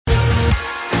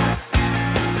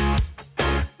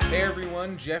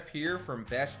everyone, Jeff here from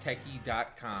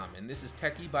BestTechie.com, and this is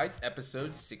Techie Bites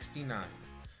episode 69.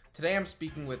 Today I'm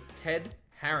speaking with Ted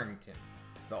Harrington,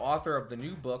 the author of the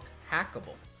new book,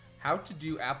 Hackable: How to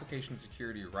Do Application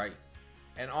Security Right,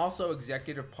 and also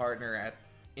executive partner at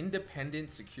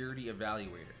Independent Security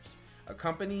Evaluators, a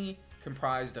company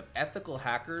comprised of ethical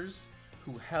hackers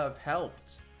who have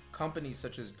helped companies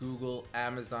such as Google,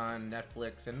 Amazon,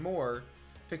 Netflix, and more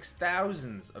fix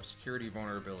thousands of security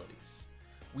vulnerabilities.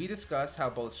 We discuss how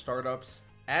both startups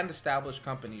and established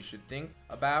companies should think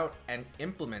about and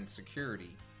implement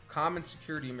security, common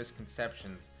security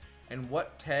misconceptions, and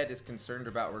what Ted is concerned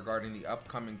about regarding the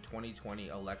upcoming 2020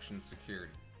 election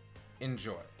security.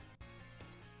 Enjoy.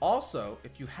 Also,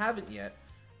 if you haven't yet,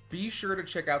 be sure to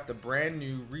check out the brand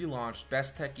new relaunched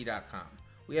BestTechie.com.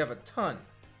 We have a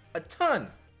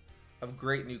ton of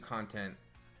great new content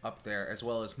up there, as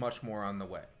well as much more on the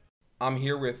way. I'm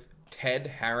here with Ted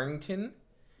Harrington.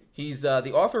 He's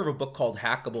the author of a book called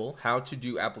Hackable: How to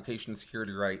Do Application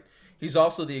Security Right. He's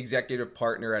also the executive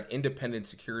partner at Independent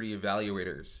Security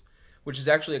Evaluators, which is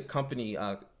actually a company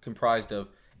comprised of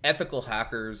ethical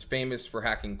hackers, famous for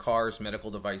hacking cars,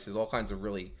 medical devices, all kinds of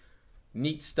really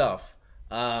neat stuff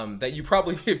that you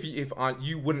probably,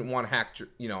 you wouldn't want to hack,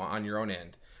 on your own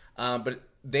end. But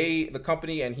the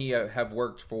company and he have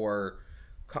worked for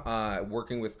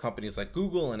working with companies like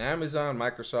Google and Amazon,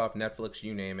 Microsoft, Netflix,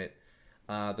 you name it,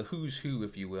 the who's who,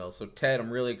 if you will. So Ted,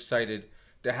 I'm really excited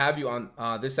to have you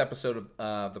on this episode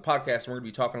of the podcast. We're going to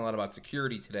be talking a lot about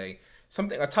security today,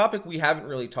 a topic we haven't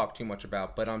really talked too much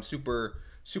about, but I'm super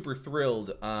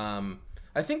thrilled.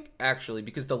 I think actually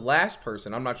because the last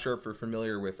person, I'm not sure if you're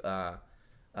familiar with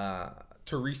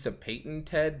Teresa Payton,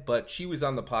 Ted, but she was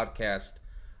on the podcast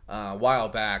a while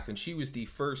back, and she was the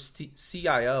first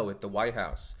CIO at the White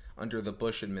House under the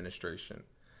Bush administration,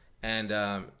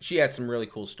 and she had some really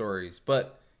cool stories.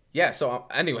 But yeah, so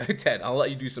anyway, Ted, I'll let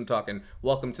you do some talking.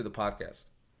 Welcome to the podcast.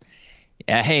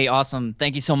 Yeah, hey, awesome.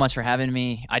 Thank you so much for having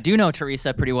me. I do know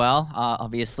Teresa pretty well.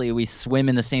 Obviously, we swim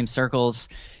in the same circles,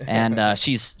 and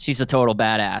she's a total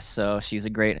badass. So she's a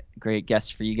great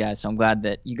guest for you guys. So I'm glad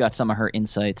that you got some of her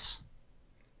insights.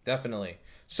 Definitely.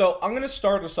 So I'm going to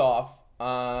start us off.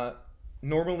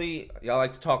 Normally, I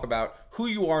like to talk about who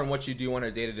you are and what you do on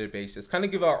a day-to-day basis. Kind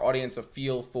of give our audience a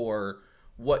feel for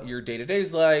what your day-to-day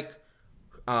is like,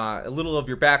 a little of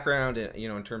your background,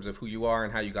 in terms of who you are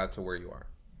and how you got to where you are.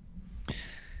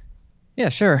 Yeah,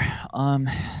 sure.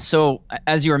 So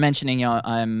as you were mentioning,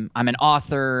 I'm an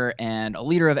author and a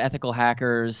leader of ethical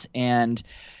hackers, and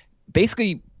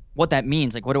basically what that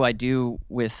means, like what do I do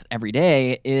with every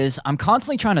day, is I'm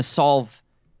constantly trying to solve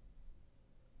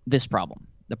this problem.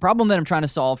 The problem that I'm trying to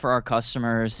solve for our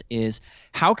customers is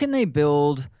how can they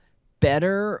build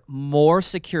better, more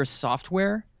secure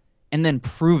software and then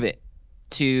prove it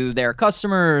to their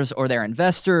customers or their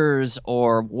investors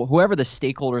or whoever the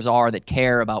stakeholders are that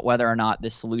care about whether or not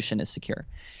this solution is secure.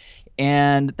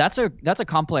 And that's a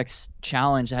complex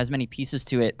challenge that has many pieces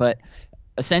to it, but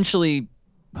essentially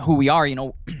who we are,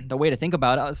 the way to think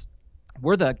about us,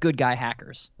 we're the good guy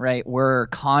hackers, right? We're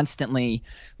constantly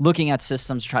looking at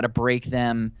systems, try to break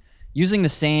them using the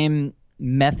same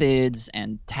methods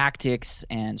and tactics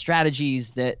and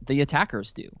strategies that the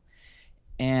attackers do.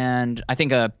 And I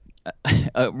think a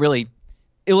really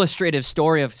illustrative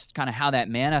story of kind of how that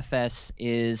manifests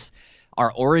is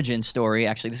our origin story.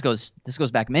 Actually, this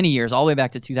goes back many years, all the way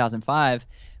back to 2005,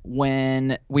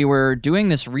 when we were doing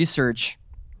this research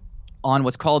on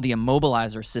what's called the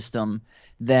immobilizer system.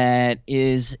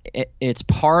 It's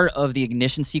part of the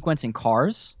ignition sequence in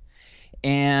cars,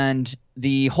 and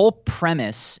the whole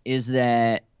premise is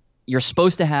that you're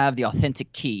supposed to have the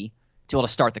authentic key to be able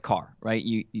to start the car,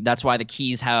 right? That's why the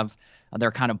keys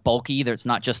they're kind of bulky. It's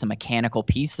not just a mechanical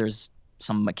piece. There's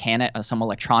some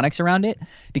electronics around it,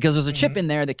 because there's a chip in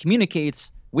there that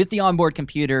communicates with the onboard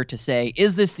computer to say,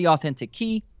 is this the authentic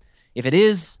key? If it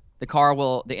is, the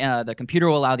computer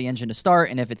will allow the engine to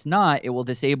start, and if it's not, it will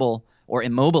disable or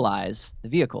immobilize the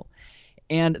vehicle.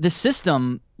 And the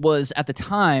system was at the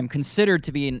time considered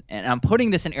to be, and I'm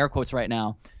putting this in air quotes right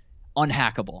now,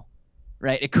 unhackable,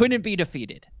 right? It couldn't be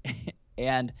defeated.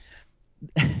 And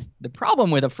the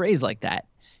problem with a phrase like that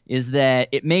is that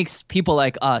it makes people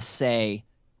like us say,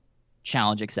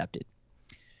 challenge accepted.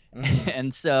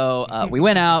 And so we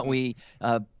went out, we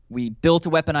built a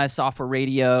weaponized software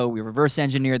radio, we reverse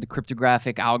engineered the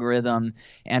cryptographic algorithm,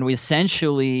 and we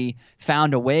essentially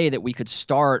found a way that we could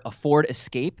start a Ford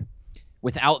Escape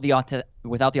without the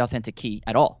authentic key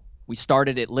at all. We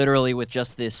started it literally with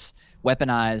just this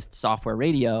weaponized software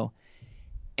radio.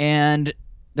 And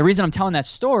the reason I'm telling that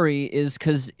story is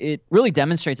because it really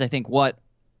demonstrates, I think, what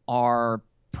our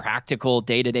practical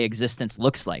day-to-day existence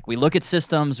looks like. We look at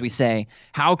systems, we say,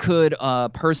 how could a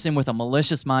person with a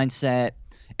malicious mindset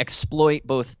exploit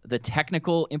both the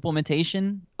technical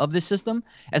implementation of this system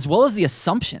as well as the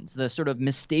assumptions, the sort of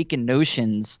mistaken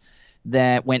notions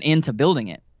that went into building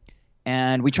it.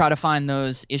 And we try to find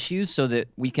those issues so that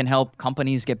we can help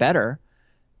companies get better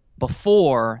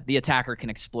before the attacker can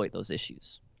exploit those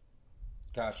issues.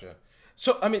 Gotcha.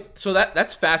 So I mean, so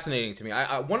that's fascinating to me.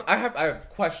 I have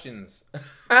questions.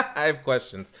 I have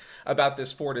questions about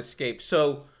this Ford Escape.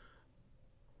 So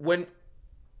when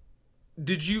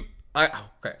did you?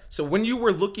 Okay. So when you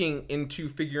were looking into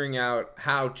figuring out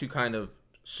how to kind of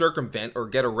circumvent or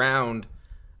get around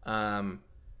the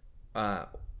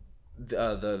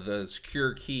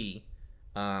secure key,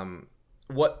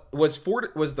 what was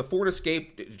the Ford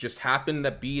Escape? It just happened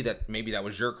to be that maybe that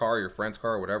was your car, your friend's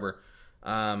car, or whatever.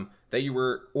 That you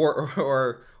were,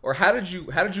 or how did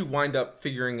you wind up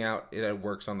figuring out it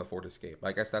works on the Ford Escape?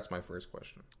 I guess that's my first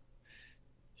question.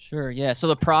 Sure. Yeah. So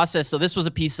the process. So this was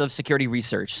a piece of security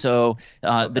research. So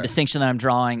Okay. the distinction that I'm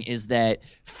drawing is that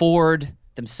Ford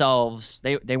themselves,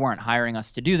 they weren't hiring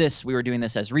us to do this. We were doing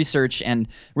this as research, and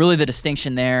really the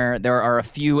distinction there are a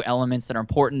few elements that are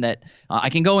important that I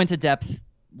can go into depth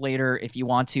later if you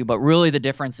want to, but really the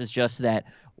difference is just that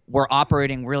we're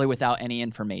operating really without any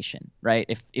information, right?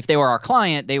 If they were our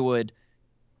client, they would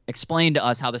explain to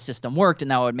us how the system worked, and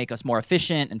that would make us more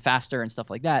efficient and faster and stuff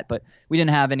like that. But we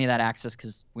didn't have any of that access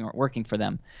because we weren't working for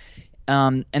them.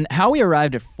 And how we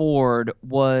arrived at Ford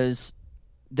was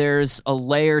there's a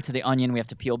layer to the onion we have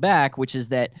to peel back, which is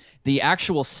that the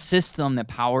actual system that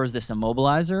powers this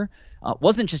immobilizer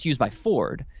wasn't just used by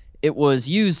Ford. It was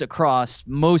used across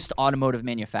most automotive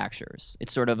manufacturers.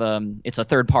 It's sort of it's a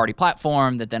third-party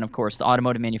platform that then, of course, the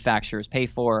automotive manufacturers pay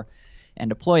for and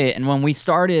deploy it. And when we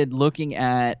started looking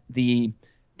at the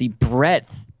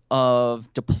breadth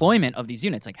of deployment of these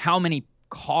units, like how many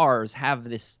cars have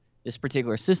this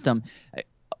particular system,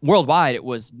 worldwide it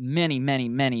was many, many,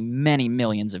 many, many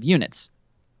millions of units.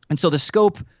 And so the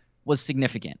scope was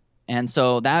significant. And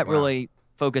so that really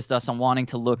focused us on wanting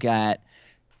to look at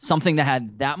something that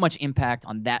had that much impact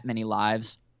on that many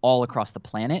lives all across the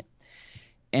planet.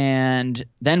 And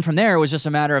then from there, it was just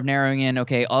a matter of narrowing in,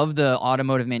 okay, of the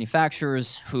automotive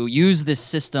manufacturers who use this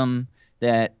system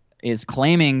that is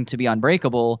claiming to be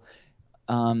unbreakable,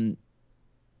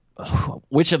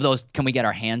 which of those can we get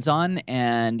our hands on?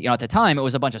 And, at the time, it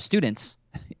was a bunch of students,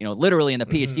 literally in the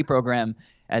PhD program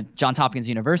at Johns Hopkins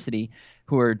University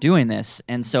who were doing this.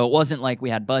 And so it wasn't like we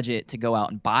had budget to go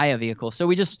out and buy a vehicle. So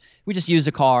we just used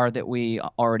a car that we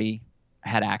already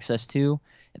had access to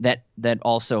that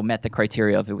also met the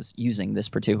criteria of it was using this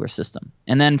particular system.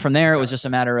 And then from there, it was just a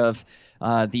matter of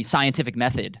the scientific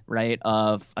method, right,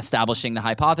 of establishing the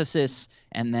hypothesis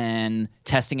and then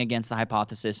testing against the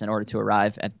hypothesis in order to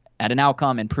arrive at an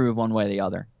outcome and prove one way or the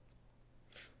other.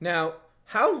 Now,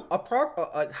 how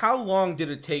long did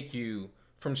it take you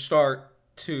from start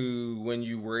to when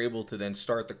you were able to then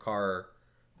start the car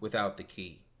without the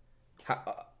key?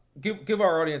 Give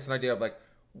our audience an idea of like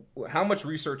how much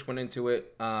research went into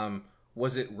it.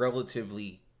 Was it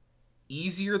relatively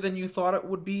easier than you thought it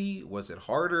would be? Was it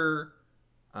harder?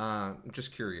 I'm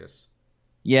just curious.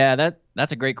 Yeah,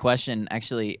 that's a great question.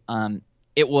 Actually,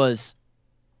 it was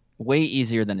way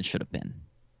easier than it should have been.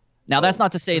 Now, that's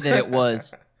not to say that it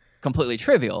was completely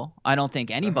trivial. I don't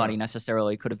think anybody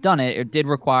necessarily could have done it. It did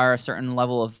require a certain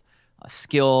level of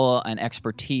skill and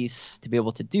expertise to be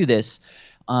able to do this.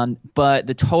 But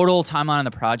the total timeline on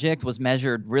the project was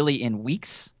measured really in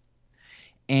weeks.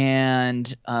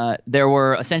 And there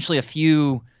were essentially a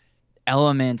few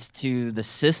elements to the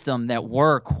system that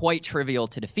were quite trivial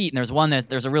to defeat. And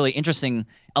there's a really interesting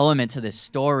element to this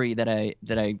story that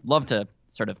I love to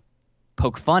sort of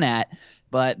poke fun at,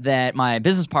 but that my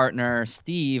business partner,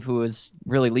 Steve, who was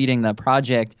really leading the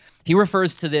project, he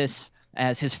refers to this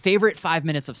as his favorite 5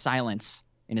 minutes of silence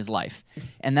in his life.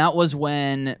 And that was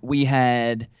when we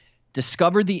had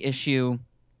discovered the issue.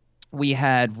 We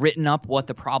had written up what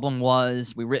the problem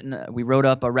was. We wrote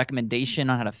up a recommendation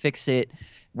on how to fix it.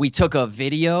 We took a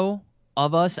video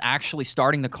of us actually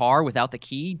starting the car without the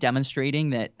key,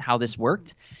 demonstrating how this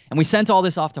worked. And we sent all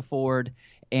this off to Ford,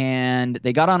 and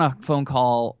they got on a phone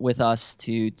call with us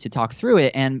to talk through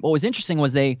it. And what was interesting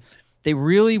was they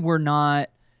really were not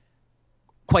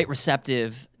quite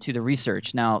receptive to the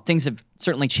research. Now, things have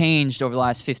certainly changed over the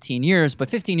last 15 years, but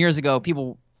 15 years ago,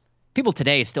 people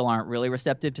today still aren't really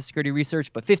receptive to security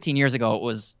research, but 15 years ago, it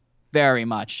was very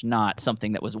much not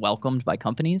something that was welcomed by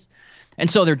companies. And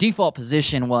so their default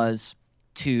position was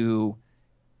to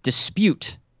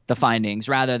dispute the findings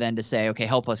rather than to say, okay,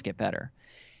 help us get better.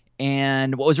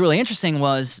 And what was really interesting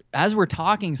was as we're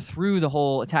talking through the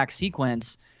whole attack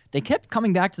sequence, they kept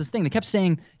coming back to this thing. They kept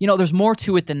saying, there's more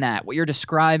to it than that. What you're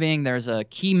describing, there's a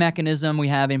key mechanism we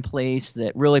have in place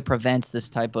that really prevents this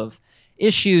type of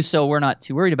issue, so we're not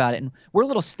too worried about it. And we're a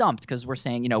little stumped because we're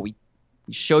saying, we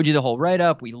showed you the whole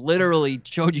write-up. We literally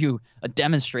showed you a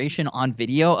demonstration on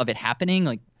video of it happening.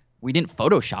 Like, we didn't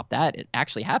Photoshop that. It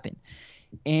actually happened.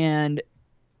 And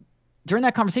during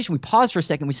that conversation, we paused for a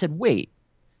second. We said, wait,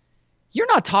 you're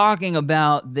not talking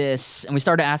about this. And we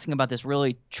started asking about this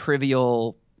really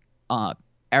trivial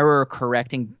error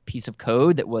correcting piece of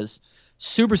code that was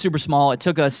super, super small. It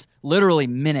took us literally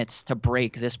minutes to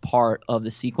break this part of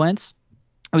the sequence.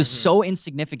 It was so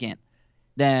insignificant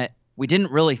that we didn't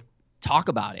really talk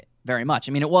about it very much.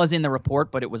 I mean, it was in the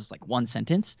report, but it was like one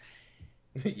sentence.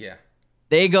 Yeah.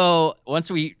 They go,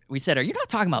 once we said, are you not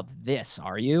talking about this,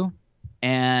 are you?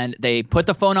 And they put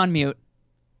the phone on mute.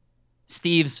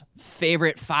 Steve's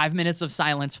favorite 5 minutes of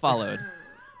silence followed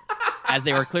as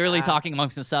they were clearly talking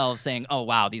amongst themselves saying, oh,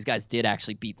 wow, these guys did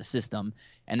actually beat the system.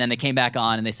 And then they came back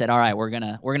on and they said, all right, we're going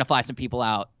to fly some people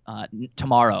out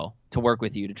tomorrow to work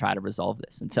with you to try to resolve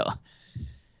this. And so,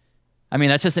 I mean,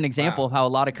 that's just an example of how a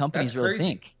lot of companies really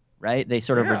think, right? They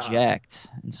sort of reject.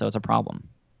 And so it's a problem.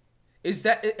 Is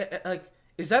that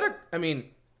I mean,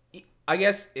 I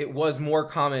guess it was more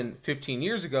common 15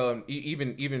 years ago, and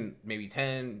even maybe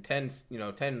 10,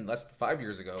 less than 5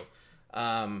 years ago.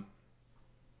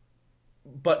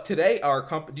 But today,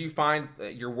 do you find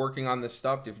that you're working on this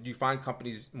stuff? Do you find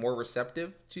companies more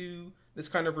receptive to this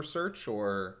kind of research,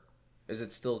 or is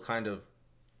it still kind of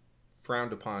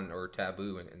frowned upon or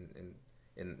taboo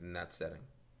in that setting?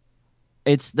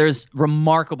 There's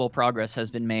remarkable progress has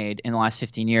been made in the last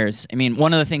 15 years. I mean,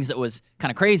 one of the things that was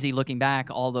kind of crazy looking back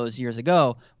all those years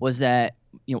ago was that,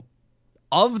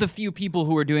 of the few people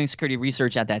who were doing security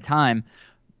research at that time,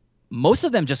 most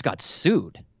of them just got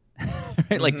sued.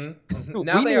 Right? Like,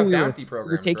 now they have bounty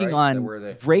programs. We're taking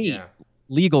on great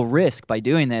legal risk by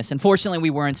doing this. Unfortunately, we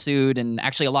weren't sued, and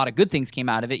actually a lot of good things came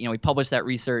out of it. We published that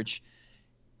research.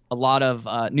 A lot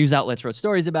of news outlets wrote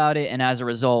stories about it, and as a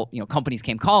result, companies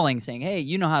came calling saying, hey,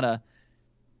 you know how to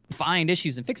find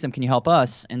issues and fix them. Can you help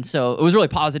us? And so it was really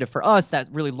positive for us. That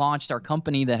really launched our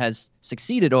company that has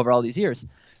succeeded over all these years.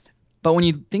 But when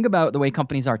you think about the way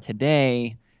companies are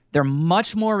today, they're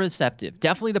much more receptive.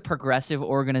 Definitely the progressive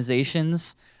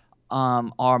organizations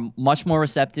are much more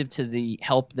receptive to the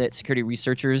help that security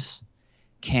researchers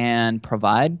can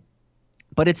provide.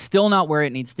 But it's still not where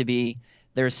it needs to be.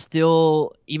 There's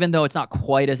still, even though it's not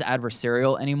quite as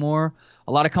adversarial anymore,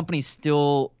 a lot of companies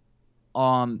still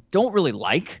don't really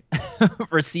like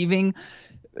receiving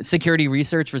security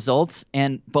research results.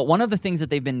 But one of the things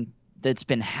that's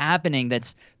been happening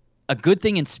that's a good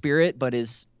thing in spirit but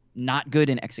is not good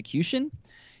in execution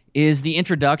is the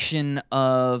introduction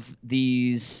of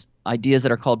these ideas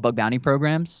that are called bug bounty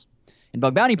programs. In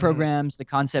bug bounty programs, the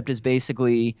concept is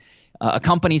basically a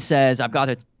company says,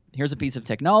 here's a piece of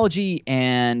technology,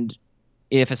 and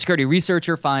if a security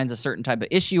researcher finds a certain type of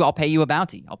issue, I'll pay you a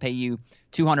bounty. I'll pay you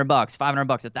 $200, $500,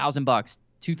 $1,000,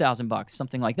 $2,000,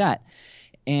 something like that.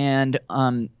 And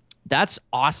that's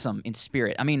awesome in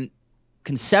spirit. I mean,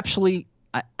 conceptually,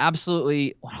 I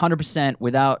absolutely 100%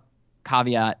 without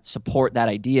caveat support that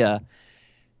idea.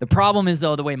 The problem is,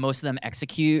 though, the way most of them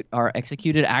are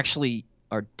executed actually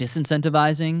are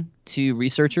disincentivizing to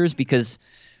researchers because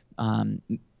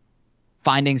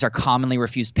findings are commonly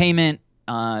refused payment.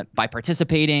 By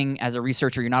participating as a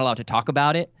researcher, you're not allowed to talk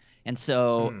about it. And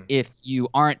so if you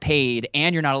aren't paid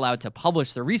and you're not allowed to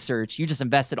publish the research, you just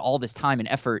invested all this time and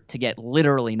effort to get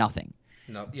literally nothing.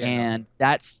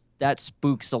 That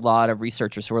spooks a lot of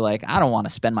researchers who are like, I don't want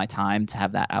to spend my time to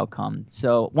have that outcome.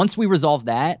 So once we resolve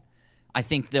that, I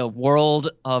think the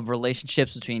world of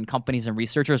relationships between companies and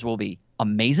researchers will be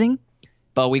amazing,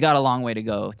 but we got a long way to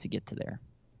go to get to there.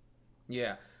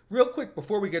 Yeah. Real quick,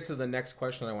 before we get to the next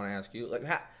question I want to ask you, like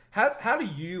how do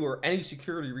you or any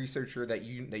security researcher that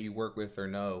you work with or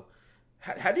know,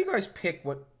 how do you guys pick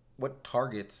what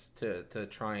targets to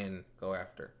try and go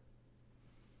after?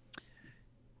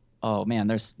 Oh man,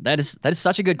 that is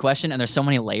such a good question, and there's so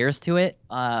many layers to it.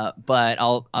 But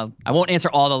I won't answer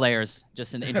all the layers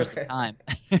just in the interest of time.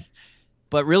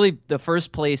 But really, the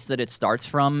first place that it starts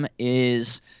from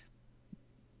is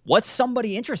what's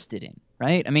somebody interested in,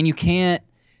 right? I mean, you can't,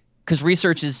 because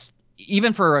research is,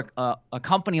 even for a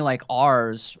company like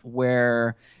ours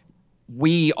where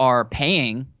we are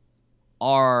paying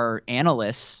our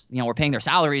analysts, we're paying their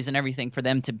salaries and everything for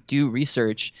them to do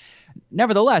research.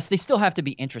 Nevertheless, they still have to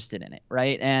be interested in it,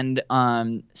 right? And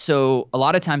so a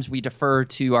lot of times we defer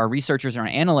to our researchers or our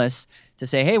analysts to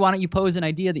say, hey, why don't you pose an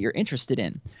idea that you're interested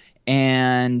in?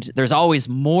 And there's always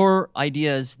more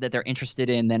ideas that they're interested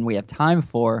in than we have time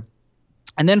for.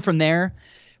 And then from there,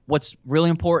 what's really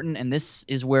important, and this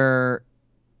is where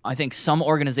I think some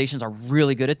organizations are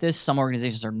really good at this, some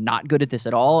organizations are not good at this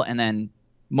at all, and then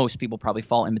most people probably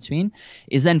fall in between,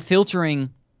 is then filtering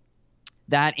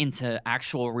that into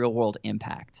actual real world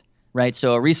impact, right?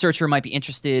 So a researcher might be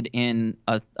interested in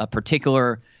a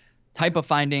particular type of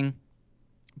finding,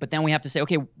 but then we have to say,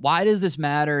 okay, why does this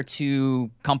matter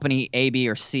to company A, B,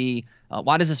 or C?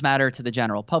 Why does this matter to the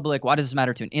general public? Why does this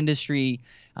matter to an industry?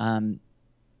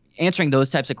 Answering those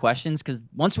types of questions, because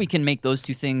once we can make those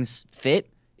two things fit,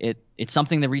 it's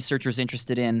something the researcher's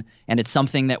interested in, and it's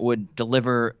something that would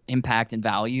deliver impact and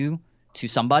value to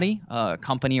somebody, a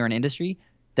company or an industry,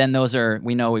 then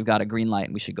we know we've got a green light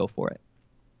and we should go for it.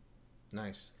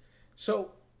 Nice.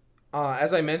 So,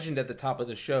 as I mentioned at the top of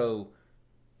the show,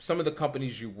 some of the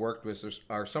companies you worked with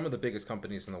are some of the biggest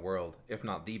companies in the world, if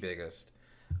not the biggest.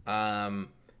 And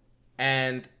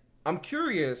I'm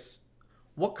curious,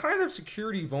 what kind of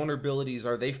security vulnerabilities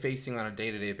are they facing on a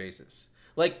day-to-day basis?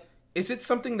 Like, is it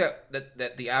something that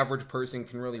the average person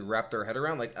can really wrap their head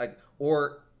around? Like,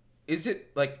 or is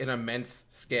it like an immense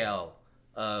scale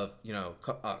of,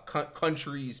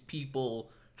 countries, people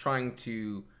trying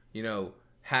to,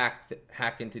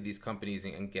 hack into these companies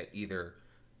and get either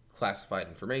classified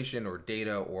information or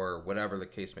data or whatever the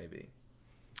case may be?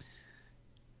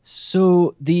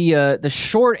 So the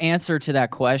short answer to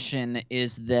that question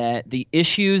is that the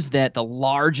issues that the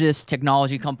largest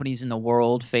technology companies in the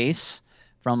world face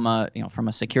from a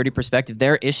security perspective,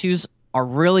 their issues are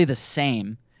really the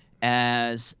same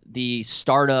as the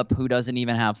startup who doesn't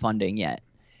even have funding yet.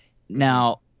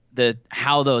 Now,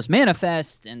 how those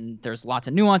manifest, and there's lots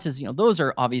of nuances, those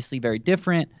are obviously very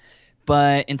different.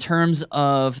 But in terms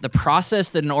of the process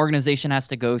that an organization has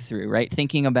to go through, right?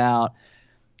 Thinking about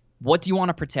what do you want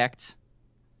to protect?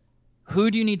 Who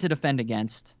do you need to defend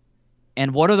against?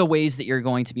 And what are the ways that you're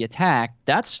going to be attacked?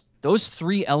 Those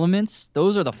three elements,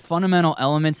 those are the fundamental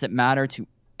elements that matter to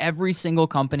every single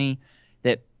company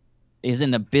that is in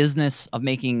the business of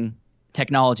making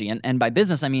technology. And by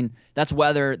business, I mean, that's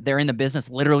whether they're in the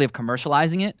business literally of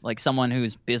commercializing it, like someone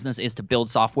whose business is to build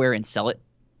software and sell it,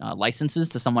 licenses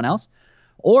to someone else,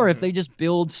 or if they just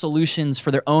build solutions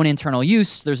for their own internal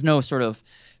use, there's no sort of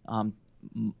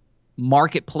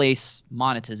marketplace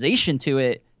monetization to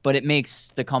it, but it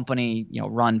makes the company,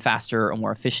 run faster or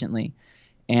more efficiently.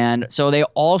 And so they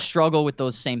all struggle with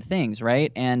those same things,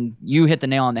 right? And you hit the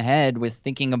nail on the head with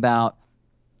thinking about,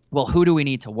 well, who do we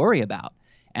need to worry about?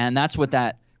 And that's what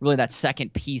that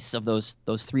second piece of those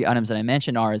three items that I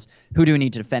mentioned is who do we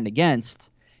need to defend against?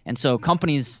 And so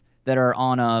companies that are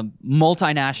on a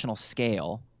multinational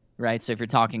scale, right? So if you're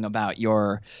talking about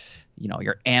your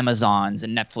Amazons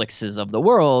and Netflixes of the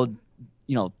world,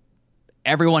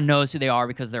 everyone knows who they are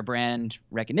because of their brand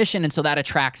recognition. And so that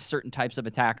attracts certain types of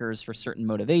attackers for certain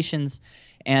motivations.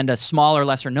 And a smaller,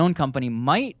 lesser known company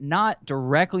might not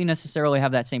directly necessarily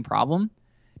have that same problem,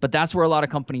 but that's where a lot of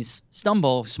companies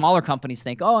stumble. Smaller companies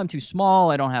think, oh, I'm too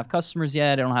small. I don't have customers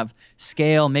yet. I don't have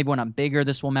scale. Maybe when I'm bigger,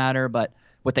 this will matter. But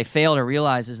what they fail to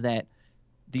realize is that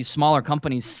these smaller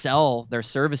companies sell their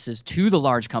services to the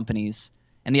large companies,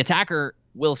 and the attacker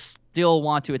will still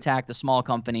want to attack the small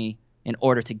company in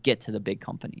order to get to the big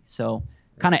company. So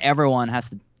kind of everyone has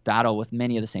to battle with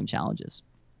many of the same challenges.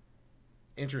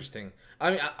 Interesting. I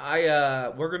mean,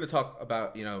 we're going to talk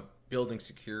about, building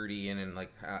security and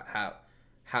like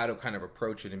how to kind of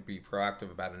approach it and be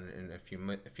proactive about it in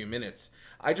a few minutes.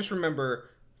 I just remember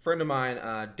a friend of mine,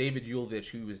 David Ulevich,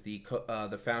 who was the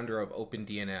founder of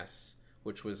OpenDNS,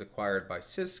 which was acquired by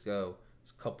Cisco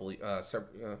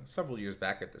several years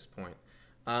back at this point,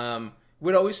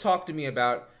 would always talk to me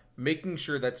about making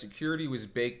sure that security was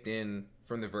baked in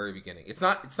from the very beginning. It's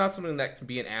not something that can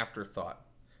be an afterthought,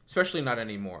 especially not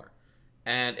anymore.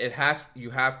 And you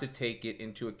have to take it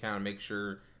into account and make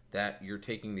sure that you're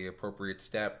taking the appropriate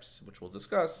steps, which we'll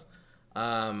discuss,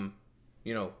 from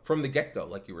the get-go,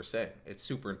 like you were saying. It's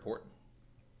super important.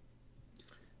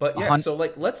 But yeah, so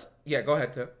like go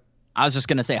ahead, Tim. I was just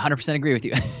going to say 100% agree with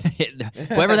you.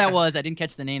 Whoever that was, I didn't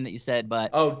catch the name that you said, but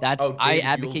I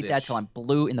advocate that till I'm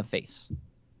blue in the face.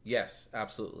 Yes,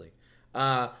 absolutely.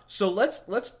 So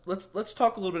let's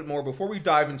talk a little bit more before we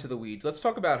dive into the weeds. Let's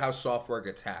talk about how software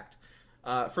gets hacked.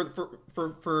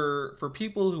 For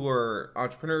people who are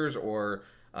entrepreneurs or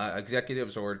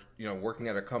executives or working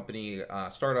at a company,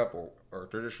 startup or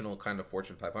traditional kind of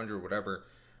Fortune 500 or whatever,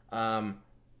 um,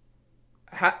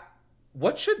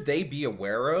 what should they be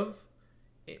aware of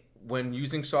when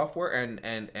using software, and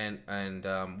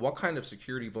what kind of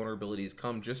security vulnerabilities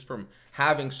come just from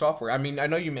having software? I mean, I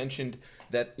know you mentioned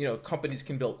that companies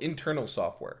can build internal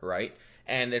software, right?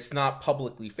 And it's not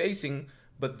publicly facing,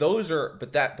 but those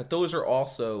are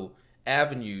also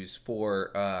avenues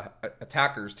for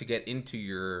attackers to get into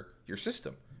your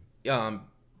system. Um,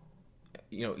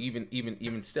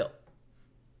 even still.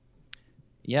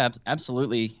 Yeah,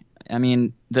 absolutely. I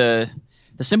mean, the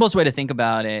simplest way to think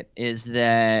about it is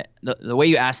that the way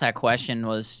you asked that question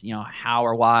was, how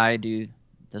or why does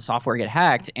software get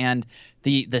hacked? And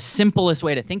the simplest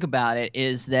way to think about it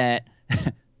is that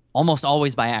almost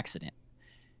always by accident.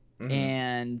 Mm-hmm.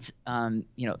 And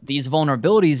these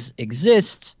vulnerabilities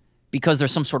exist because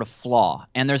there's some sort of flaw.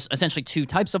 And there's essentially two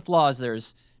types of flaws.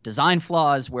 There's design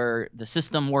flaws where the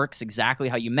system works exactly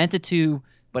how you meant it to,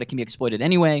 but it can be exploited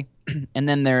anyway. And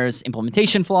then there's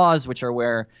implementation flaws, which are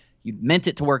where you meant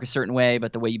it to work a certain way,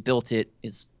 but the way you built it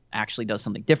is actually does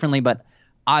something differently. But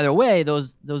either way,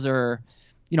 those are,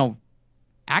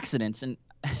 accidents. And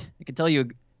I can tell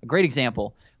you a great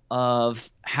example of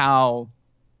how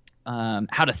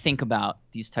to think about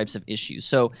these types of issues.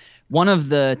 So one of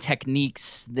the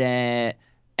techniques that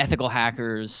ethical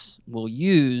hackers will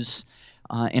use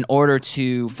in order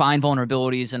to find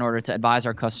vulnerabilities, in order to advise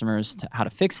our customers to how to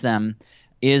fix them,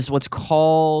 is what's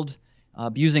called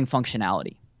abusing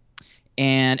functionality.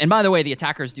 And by the way, the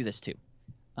attackers do this too.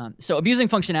 So abusing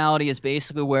functionality is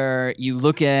basically where you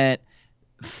look at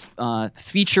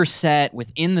feature set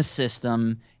within the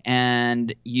system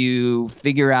and you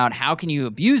figure out how can you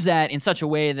abuse that in such a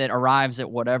way that arrives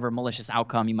at whatever malicious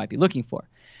outcome you might be looking for.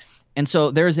 And so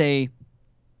there's a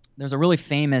really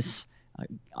famous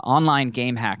online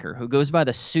game hacker who goes by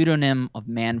the pseudonym of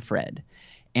Manfred.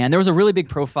 And there was a really big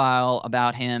profile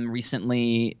about him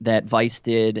recently that Vice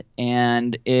did,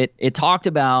 and it talked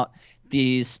about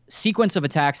these sequence of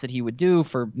attacks that he would do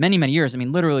for many, many years. I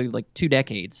mean, literally like 2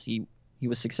 decades. He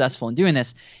was successful in doing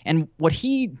this. And what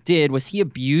he did was he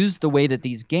abused the way that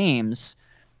these games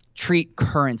treat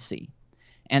currency.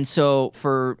 And so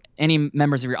for any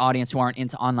members of your audience who aren't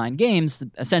into online games,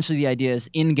 essentially the idea is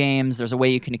in games, there's a way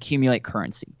you can accumulate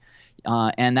currency.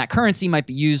 And that currency might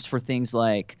be used for things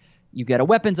like you get a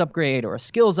weapons upgrade or a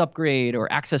skills upgrade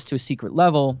or access to a secret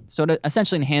level. So it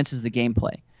essentially enhances the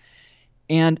gameplay.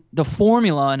 And the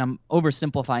formula, and I'm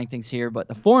oversimplifying things here, but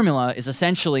the formula is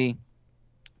essentially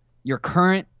your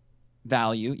current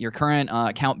value, your current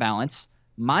account balance,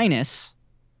 minus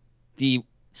the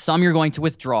sum you're going to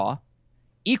withdraw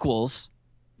equals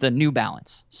the new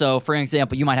balance. So for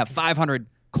example, you might have 500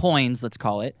 coins, let's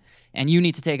call it, and you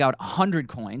need to take out 100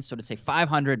 coins. So to say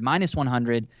 500 minus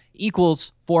 100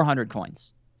 equals 400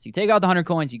 coins. So you take out the 100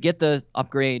 coins, you get the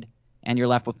upgrade, and you're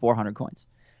left with 400 coins.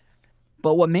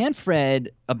 But what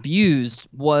Manfred abused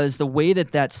was the way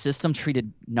that system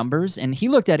treated numbers. And he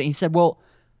looked at it and he said, well,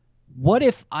 what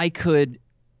if I could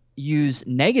use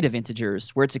negative integers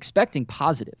where it's expecting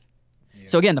positive? Yeah.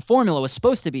 So again, the formula was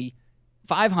supposed to be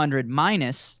 500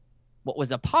 minus what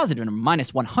was a positive number,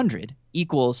 minus 100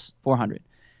 equals 400.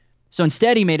 So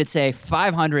instead he made it say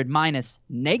 500 minus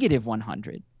negative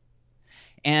 100.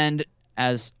 And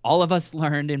as all of us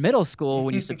learned in middle school,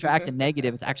 when you subtract a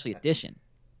negative, it's actually addition.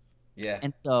 Yeah.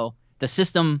 And so the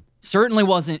system certainly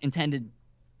wasn't intended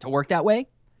to work that way.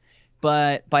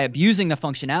 But by abusing the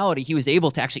functionality, he was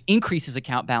able to actually increase his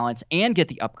account balance and get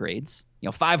the upgrades.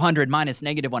 500 minus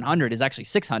negative 100 is actually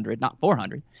 600, not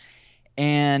 400.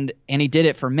 And he did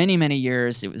it for many, many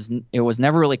years. It was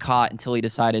never really caught until he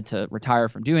decided to retire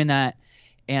from doing that.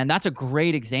 And that's a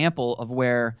great example of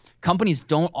where companies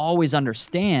don't always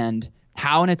understand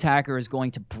how an attacker is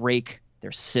going to break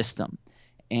their system.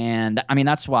 And I mean,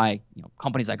 that's why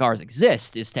companies like ours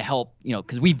exist, is to help,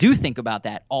 because we do think about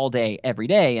that all day, every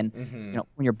day. And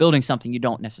when you're building something, you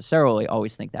don't necessarily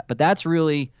always think that. But that's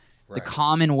really the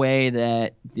common way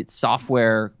that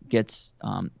software gets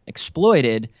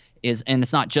exploited is, and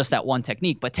it's not just that one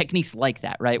technique, but techniques like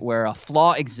that, right, where a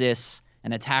flaw exists,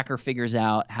 an attacker figures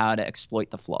out how to exploit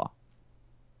the flaw.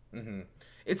 Mm-hmm.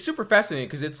 It's super fascinating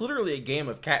because it's literally a game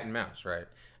of cat and mouse, right?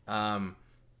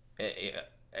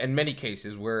 In many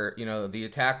cases where the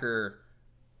attacker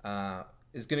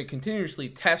is going to continuously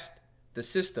test the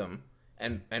system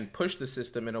and push the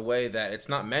system in a way that it's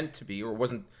not meant to be, or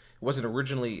wasn't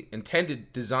originally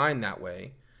intended, designed that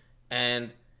way.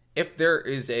 And if there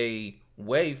is a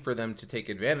way for them to take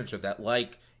advantage of that,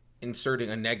 like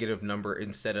inserting a negative number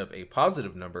instead of a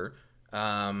positive number,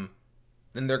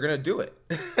 then they're going to do it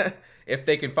if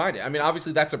they can find it. I mean,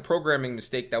 obviously that's a programming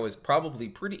mistake that was probably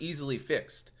pretty easily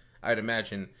fixed, I'd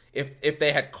imagine, if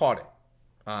they had caught it.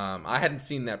 I hadn't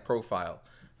seen that profile.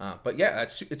 But yeah,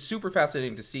 it's super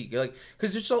fascinating to see, like,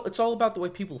 because it's all about the way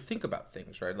people think about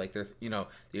things, right? Like, they're,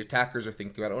 the attackers are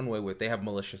thinking about it one way with, they have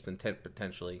malicious intent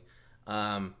potentially.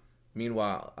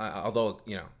 Meanwhile,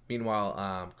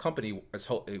 company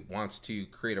it wants to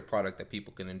create a product that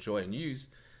people can enjoy and use,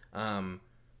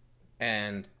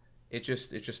 and it's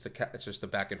just a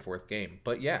back and forth game.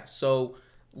 But yeah, so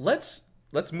let's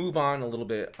move on a little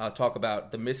bit. Talk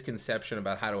about the misconception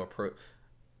about how to approach.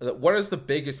 What is the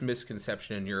biggest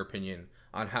misconception in your opinion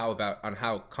on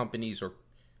how companies or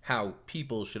how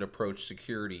people should approach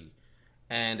security?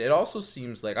 And it also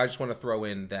seems like, I just want to throw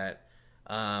in that,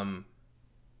 I'm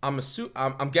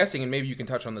guessing, and maybe you can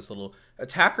touch on this a little.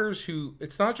 Attackers who,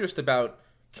 it's not just about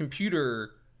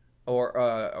computer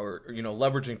or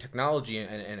leveraging technology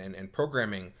and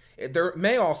programming. There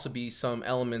may also be some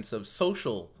elements of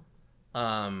social,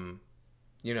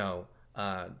 you know,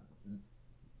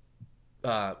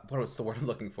 what's the word I'm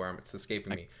looking for? It's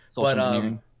escaping me.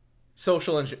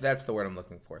 Social engineering. That's the word I'm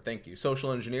looking for. Thank you.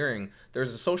 Social engineering.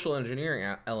 There's a social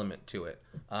engineering element to it,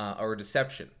 or a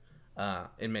deception,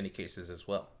 in many cases as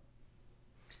well.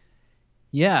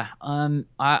 Yeah,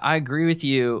 I agree with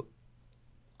you.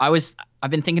 I've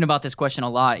been thinking about this question a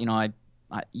lot.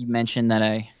 You mentioned that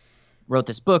I wrote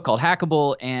this book called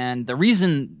Hackable, and the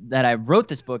reason that I wrote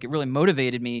this book, it really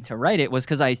motivated me to write it, was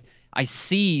because I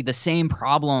see the same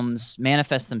problems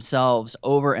manifest themselves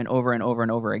over and over and over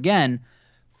and over again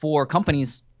for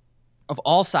companies of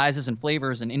all sizes and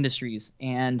flavors and industries,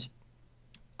 and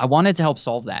I wanted to help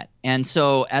solve that. And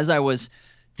so as I was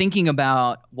thinking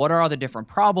about what are all the different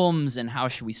problems and how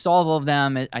should we solve all of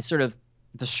them,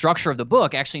 the structure of the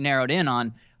book actually narrowed in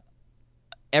on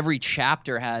every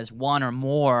chapter has one or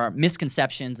more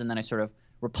misconceptions, and then I sort of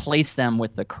replace them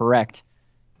with the correct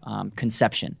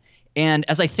conception. And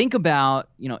as I think about,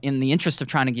 in the interest of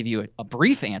trying to give you a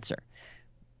brief answer,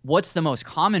 what's the most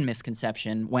common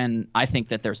misconception when I think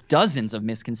that there's dozens of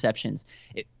misconceptions?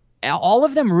 All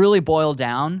of them really boil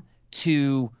down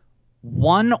to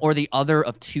one or the other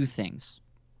of two things.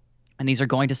 And these are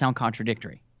going to sound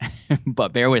contradictory,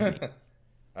 but bear with me.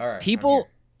 All right.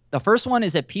 The first one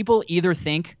is that people either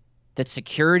think that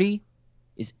security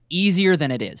is easier than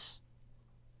it is,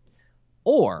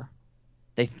 or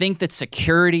they think that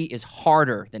security is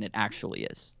harder than it actually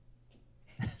is.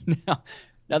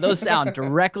 Now those sound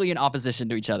directly in opposition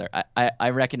to each other. I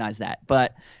recognize that,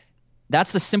 but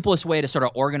that's the simplest way to sort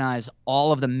of organize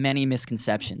all of the many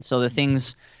misconceptions. So the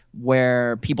things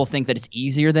where people think that it's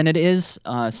easier than it is,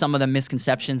 some of the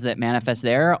misconceptions that manifest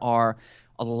there are,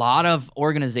 a lot of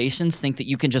organizations think that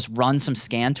you can just run some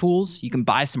scan tools, you can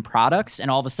buy some products, and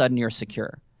all of a sudden you're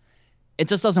secure. It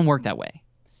just doesn't work that way.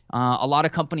 A lot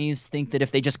of companies think that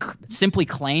if they just simply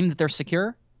claim that they're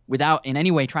secure without in any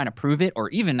way trying to prove it or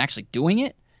even actually doing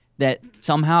it, that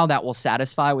somehow that will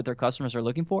satisfy what their customers are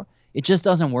looking for. It just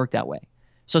doesn't work that way.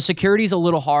 So security is a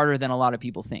little harder than a lot of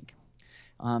people think.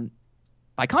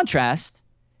 By contrast,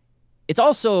 it's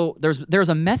also there's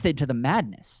a method to the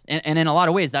madness, and in a lot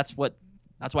of ways that's why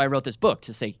I wrote this book,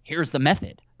 to say here's the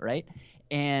method, right?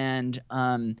 And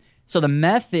so the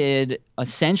method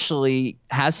essentially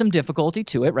has some difficulty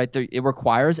to it, right? It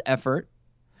requires effort,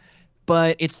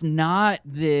 but it's not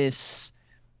this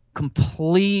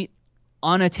complete,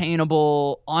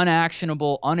 unattainable,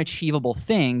 unactionable, unachievable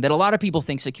thing that a lot of people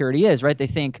think security is, right? They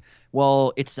think,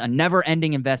 well, it's a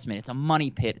never-ending investment, it's a money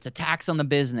pit, it's a tax on the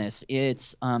business,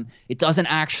 it doesn't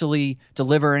actually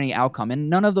deliver any outcome, and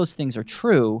none of those things are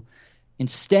true.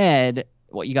 Instead,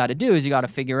 what you got to do is you got to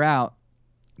figure out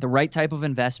the right type of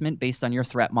investment based on your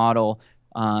threat model,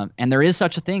 and there is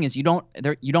such a thing as you don't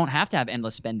have to have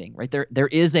endless spending, right? There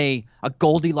is a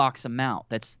Goldilocks amount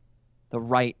that's the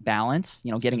right balance,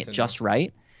 getting it just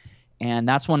right. And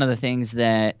that's one of the things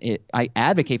that I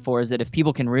advocate for, is that if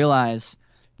people can realize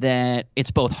that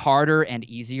it's both harder and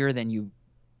easier than you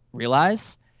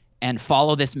realize, and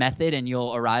follow this method and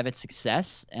you'll arrive at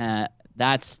success,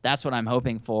 that's what I'm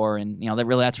hoping for. And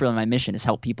that's really my mission, is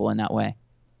help people in that way.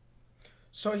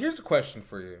 So here's a question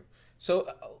for you. So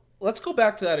let's go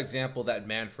back to that example, that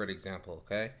Manfred example,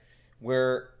 okay?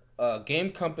 Where a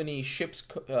game company ships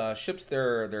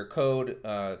their code,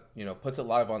 puts it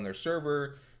live on their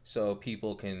server so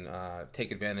people can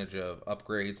take advantage of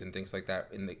upgrades and things like that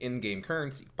in the in-game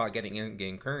currency, by getting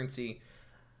in-game currency.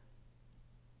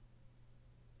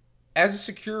 As a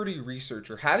security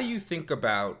researcher, how do you think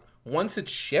about, once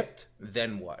it's shipped,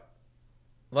 then what?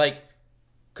 Like,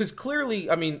 because clearly,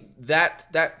 I mean,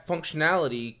 that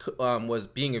functionality was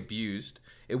being abused.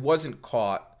 it wasn't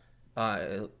caught,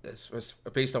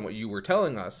 based on what you were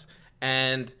telling us,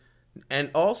 and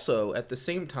also at the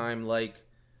same time, like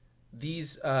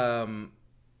these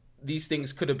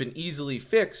things could have been easily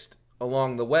fixed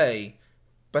along the way.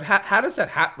 But how does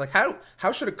that like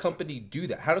how should a company do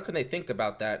that? How can they think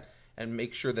about that and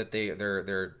make sure that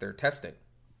they're testing?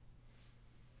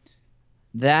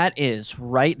 That is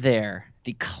right there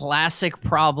the classic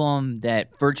problem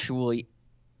that virtually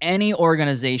any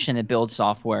organization that builds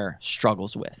software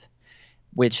struggles with,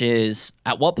 which is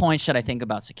at what point should I think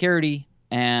about security?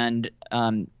 And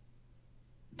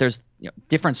there's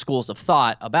different schools of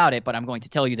thought about it, but I'm going to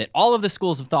tell you that all of the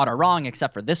schools of thought are wrong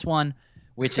except for this one,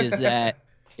 which is that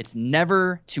it's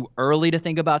never too early to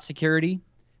think about security,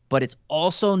 but it's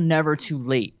also never too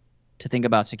late to think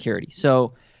about security.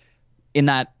 So in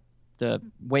that, the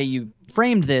way you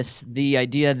framed this, the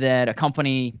idea that a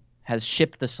company has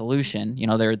shipped the solution,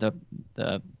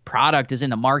 the product is in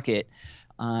the market,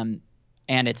 and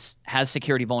it's has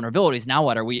security vulnerabilities. Now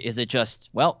what are we? Is it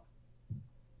just, well,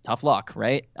 tough luck,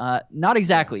 right? Not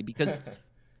exactly, because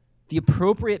the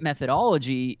appropriate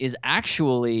methodology is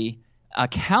actually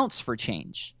accounts for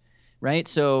change, right?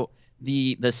 So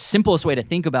the simplest way to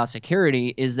think about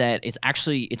security is that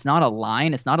it's not a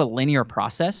line, it's not a linear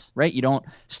process, right? You don't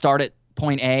start at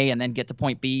point A and then get to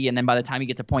point B, and then by the time you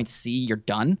get to point C, you're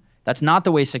done. That's not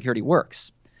the way security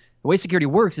works. The way security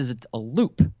works is it's a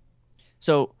loop.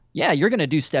 So yeah, you're going to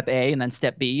do step A and then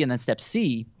step B and then step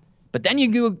C, but then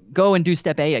you go and do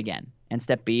step A again and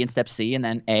step B and step C and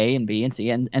then A and B and C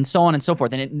and so on and so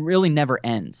forth. And it really never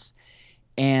ends.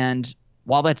 And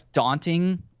while that's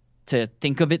daunting to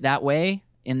think of it that way,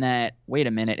 in that, wait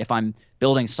a minute, if I'm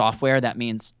building software, that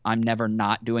means I'm never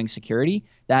not doing security,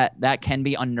 that can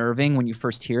be unnerving when you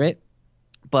first hear it.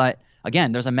 But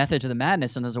again, there's a method to the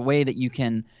madness, and there's a way that you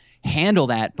can handle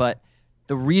that. But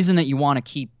the reason that you want to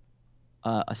keep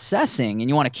assessing and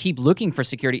you want to keep looking for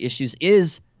security issues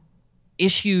is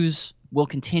issues will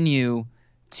continue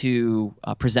to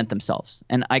present themselves.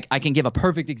 And I can give a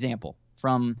perfect example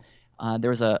from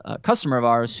there was a customer of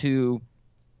ours who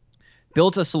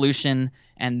built a solution,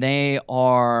 and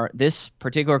this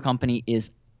particular company is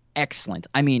excellent.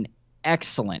 I mean,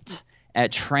 excellent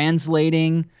at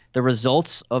translating the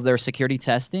results of their security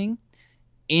testing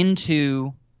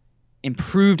into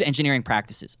improved engineering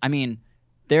practices. I mean,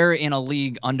 they're in a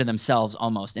league unto themselves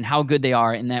almost, and how good they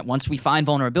are in that once we find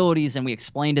vulnerabilities and we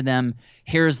explain to them,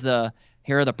 here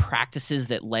are the practices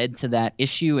that led to that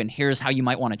issue, and here's how you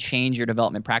might want to change your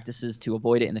development practices to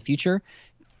avoid it in the future.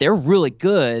 They're really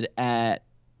good at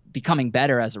becoming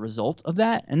better as a result of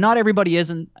that. And not everybody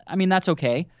isn't. I mean, that's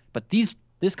okay. But this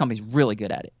company's really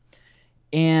good at it.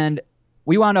 And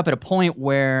we wound up at a point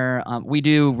where we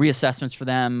do reassessments for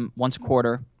them once a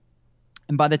quarter.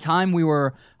 And by the time we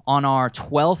were on our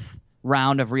 12th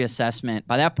round of reassessment,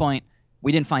 by that point,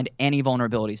 we didn't find any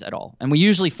vulnerabilities at all. And we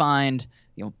usually find,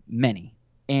 many.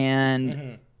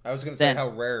 And I was going to say, how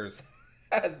rare is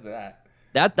that?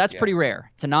 That's pretty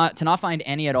rare. To not find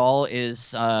any at all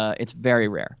is it's very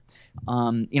rare.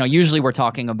 Usually we're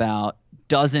talking about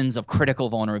dozens of critical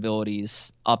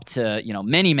vulnerabilities up to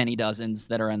many dozens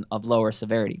that are of lower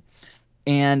severity.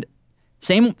 And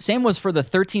same was for the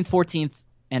 13th, 14th,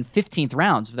 and 15th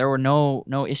rounds. There were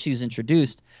no issues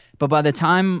introduced. But by the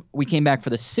time we came back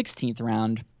for the 16th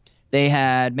round, they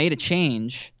had made a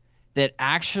change that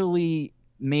actually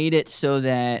made it so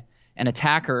that an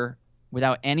attacker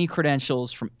without any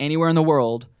credentials from anywhere in the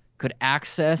world could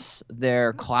access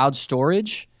their cloud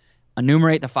storage,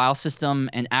 enumerate the file system,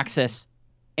 and access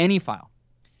any file.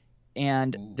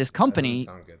 And this company,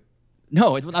 that doesn't sound good.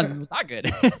 No, it was not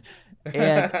good.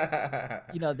 And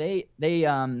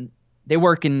they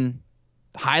work in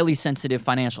highly sensitive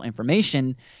financial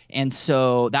information, and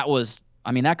so that could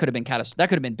have been that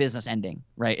could have been business ending,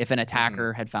 right? If an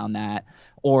attacker had found that,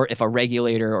 or if a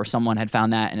regulator or someone had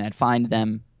found that and had fined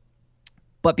them.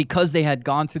 But because they had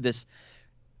gone through this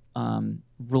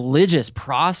religious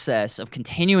process of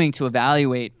continuing to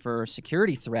evaluate for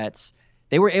security threats,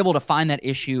 they were able to find that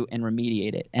issue and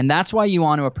remediate it. And that's why you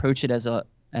want to approach it as a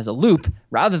loop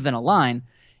rather than a line,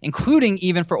 including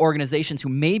even for organizations who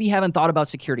maybe haven't thought about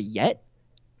security yet,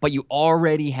 but you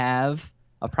already have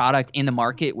a product in the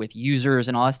market with users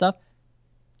and all that stuff.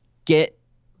 Get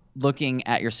looking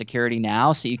at your security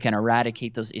now so you can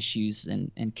eradicate those issues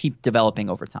and keep developing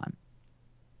over time.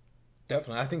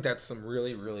 Definitely. I think that's some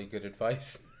really, really good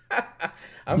advice.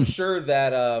 I'm sure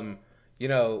that,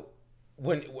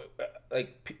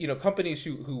 companies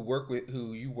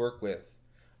who you work with,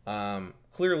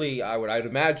 clearly I'd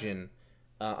imagine,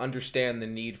 understand the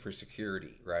need for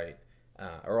security, right?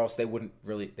 or else they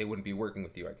wouldn't be working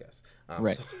with you, I guess.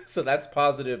 Right. So that's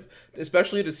positive,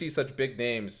 especially to see such big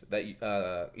names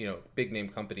that big name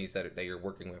companies that you're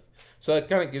working with. So it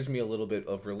kind of gives me a little bit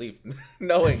of relief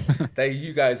knowing that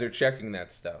you guys are checking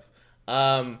that stuff.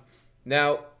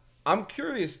 Now I'm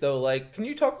curious though, like, can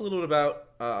you talk a little bit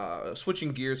about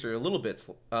switching gears here a little bit,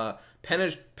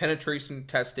 penetration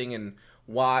testing and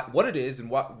what it is and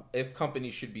what if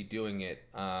companies should be doing it?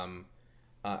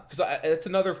 Because it's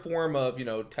another form of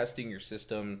testing your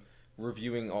system,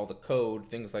 reviewing all the code,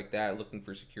 things like that, looking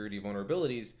for security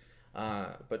vulnerabilities.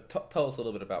 But tell us a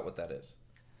little bit about what that is.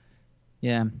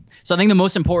 Yeah. So I think the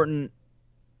most important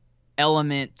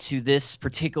element to this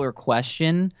particular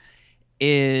question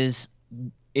is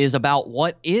about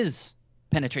what is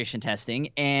penetration testing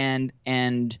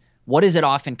and what is it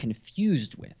often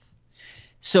confused with.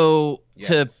 So yes,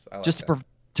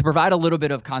 to provide a little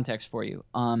bit of context for you.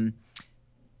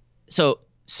 So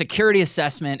security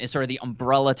assessment is sort of the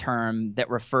umbrella term that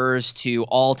refers to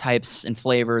all types and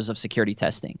flavors of security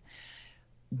testing.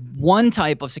 One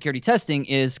type of security testing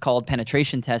is called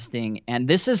penetration testing, and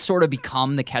this has sort of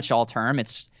become the catch-all term.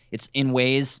 It's in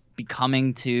ways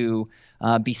becoming to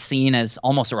be seen as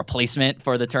almost a replacement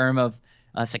for the term of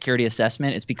security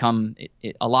assessment. It's become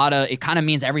it kind of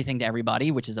means everything to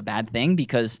everybody, which is a bad thing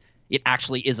because it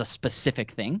actually is a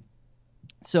specific thing.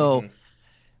 So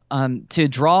to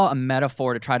draw a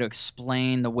metaphor to try to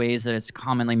explain the ways that it's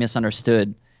commonly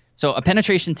misunderstood. So a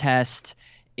penetration test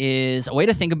is a way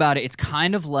to think about it. It's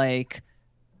kind of like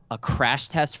a crash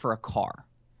test for a car,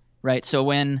 right? So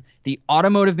when the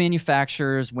automotive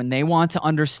manufacturers, when they want to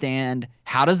understand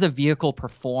how does the vehicle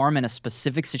perform in a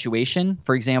specific situation,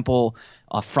 for example,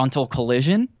 a frontal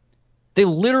collision, they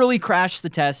literally crash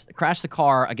the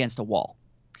car against a wall.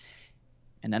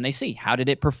 And then they see how did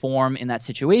it perform in that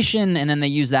situation, and then they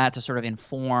use that to sort of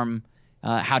inform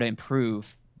how to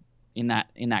improve in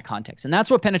that context. And that's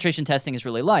what penetration testing is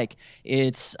really like.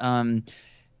 It's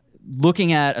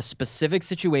looking at a specific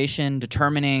situation,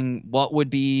 determining what would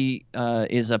be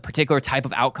is a particular type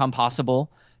of outcome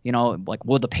possible. Like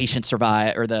will the patient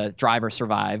survive or the driver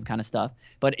survive, kind of stuff.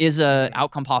 But is a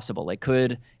outcome possible? Like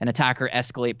could an attacker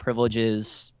escalate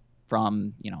privileges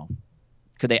from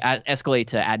could they escalate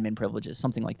to admin privileges,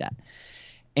 something like that.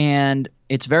 And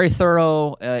it's very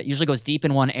thorough. It usually goes deep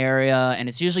in one area, and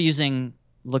it's usually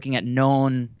looking at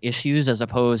known issues as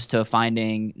opposed to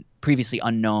finding previously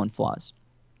unknown flaws.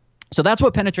 So that's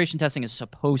what penetration testing is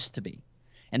supposed to be.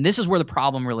 And this is where the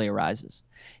problem really arises,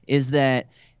 is that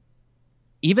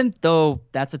even though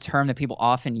that's a term that people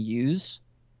often use,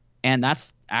 and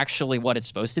that's actually what it's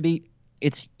supposed to be,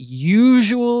 it's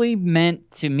usually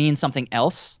meant to mean something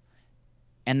else.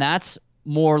 And that's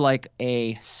more like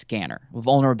a scanner, a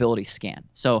vulnerability scan.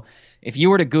 So if you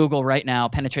were to Google right now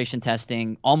penetration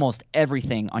testing, almost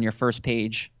everything on your first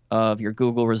page of your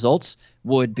Google results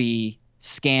would be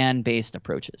scan-based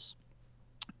approaches.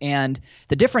 And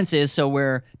the difference is, so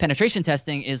where penetration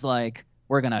testing is like,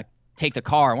 we're going to take the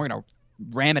car and we're going to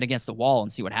ram it against the wall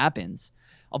and see what happens.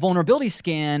 A vulnerability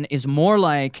scan is more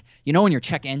like, when your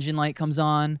check engine light comes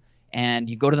on and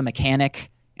you go to the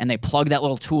mechanic and they plug that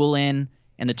little tool in,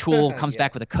 and the tool comes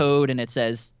back with a code and it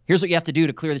says, here's what you have to do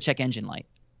to clear the check engine light.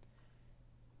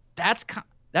 That's kind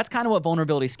of what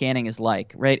vulnerability scanning is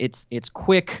like, right? It's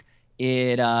quick.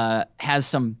 It has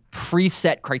some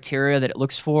preset criteria that it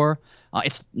looks for.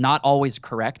 It's not always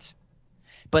correct.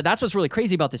 But that's what's really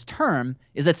crazy about this term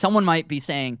is that someone might be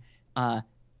saying, I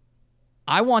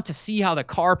want to see how the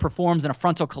car performs in a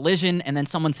frontal collision. And then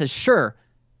someone says, sure,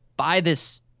 buy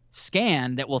this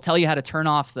scan that will tell you how to turn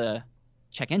off the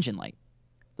check engine light.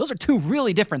 Those are two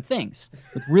really different things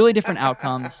with really different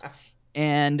outcomes.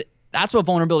 And that's what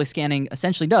vulnerability scanning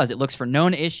essentially does. It looks for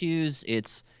known issues.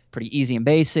 It's pretty easy and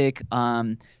basic,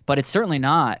 but it's certainly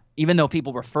not. Even though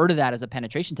people refer to that as a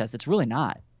penetration test, it's really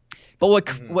not. But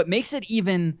what makes it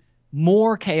even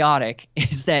more chaotic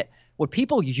is that what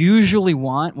people usually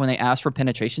want when they ask for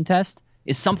penetration test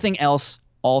is something else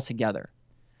altogether.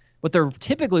 What they're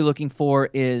typically looking for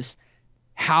is,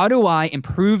 how do I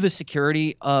improve the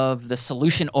security of the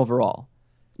solution overall?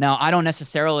 Now, I don't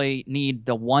necessarily need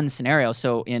the one scenario.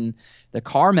 So in the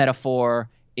car metaphor,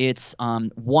 it's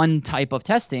one type of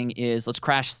testing is let's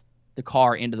crash the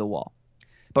car into the wall.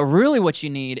 But really what you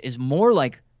need is more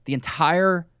like the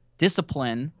entire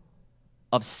discipline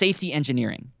of safety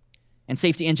engineering. And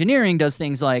safety engineering does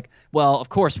things like, well, of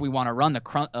course, we want to run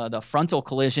the frontal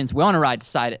collisions. We want to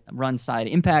run side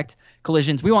impact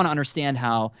collisions. We want to understand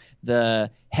how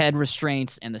the head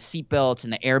restraints and the seat belts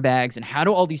and the airbags and how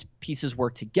do all these pieces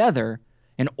work together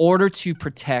in order to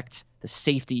protect the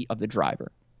safety of the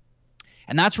driver.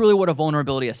 And that's really what a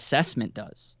vulnerability assessment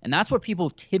does. And that's what people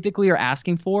typically are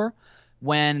asking for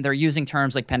when they're using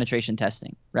terms like penetration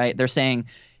testing, right? They're saying,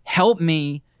 help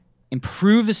me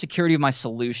improve the security of my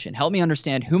solution. Help me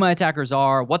understand who my attackers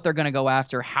are, what they're going to go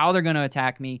after, how they're going to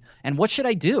attack me, and what should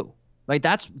I do? Right?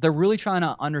 They're really trying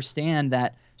to understand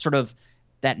that sort of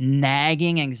that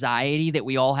nagging anxiety that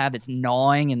we all have that's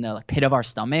gnawing in the pit of our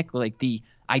stomach, like the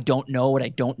I don't know what I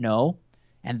don't know.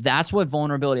 And that's what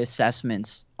vulnerability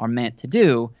assessments are meant to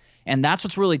do. And that's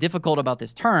what's really difficult about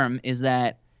this term is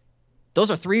that those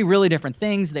are three really different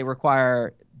things. They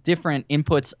require different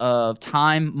inputs of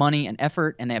time, money, and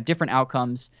effort, and they have different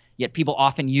outcomes, yet people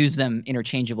often use them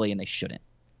interchangeably, and they shouldn't.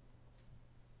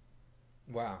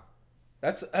 Wow.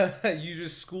 That's you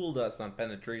just schooled us on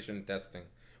penetration testing,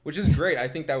 which is great. I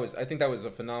think that was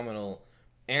a phenomenal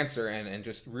answer and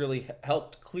just really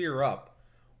helped clear up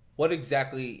what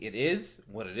exactly it is,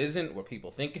 what it isn't, what people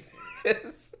think it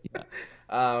is.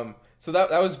 Yeah. So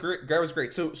that was great. That was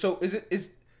great. So is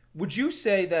would you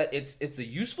say that it's a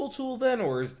useful tool then,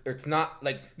 or it's not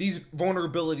like these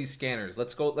vulnerability scanners?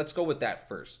 Let's go with that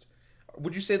first.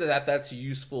 Would you say that's a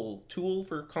useful tool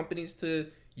for companies to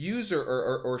use,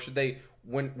 or should they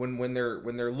when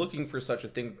they're looking for such a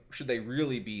thing, should they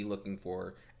really be looking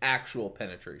for actual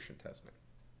penetration testing?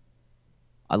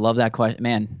 I love that question,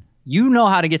 man. You know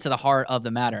how to get to the heart of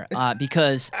the matter,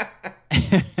 because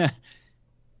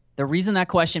the reason that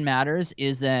question matters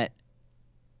is that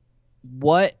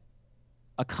what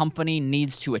a company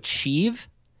needs to achieve,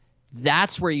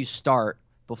 that's where you start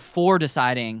before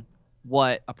deciding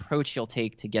what approach you'll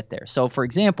take to get there. So, for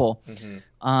example,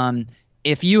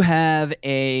 if you have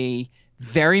a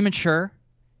very mature,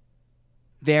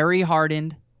 very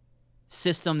hardened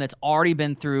system that's already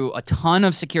been through a ton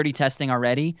of security testing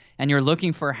already, and you're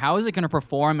looking for how is it going to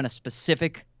perform in a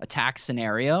specific attack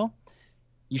scenario,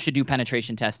 you should do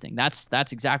penetration testing. That's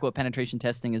exactly what penetration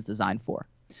testing is designed for.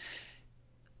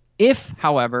 If,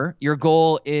 however, your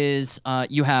goal is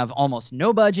you have almost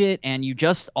no budget and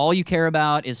all you care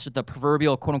about is the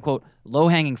proverbial quote unquote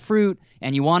low-hanging fruit,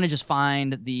 and you want to just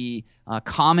find the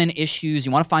common issues,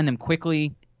 you want to find them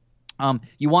quickly,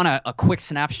 you want a quick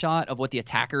snapshot of what the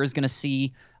attacker is going to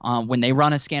see when they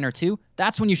run a scanner too,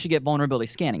 that's when you should get vulnerability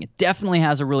scanning. It definitely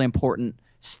has a really important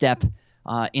step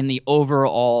in the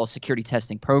overall security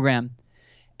testing program.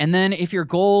 And then if your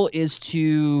goal is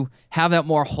to have that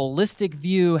more holistic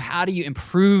view, how do you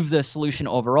improve the solution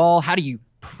overall? How do you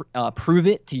prove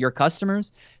it to your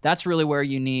customers? That's really where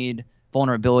you need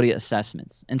vulnerability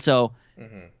assessments. And so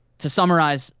to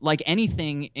summarize, like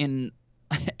anything in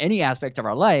any aspect of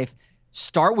our life,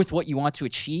 start with what you want to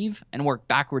achieve and work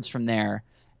backwards from there.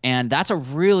 And that's a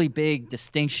really big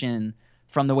distinction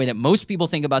from the way that most people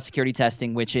think about security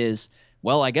testing, which is,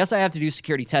 well, I guess I have to do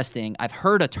security testing. I've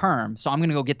heard a term, so I'm going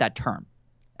to go get that term,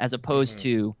 as opposed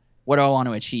to what do I want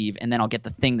to achieve, and then I'll get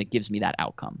the thing that gives me that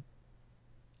outcome.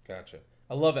 Gotcha.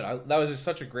 I love it. That was just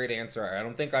such a great answer. I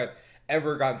don't think I've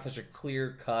ever gotten such a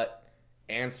clear-cut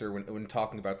answer when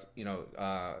talking about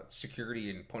security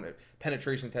and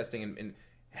penetration testing and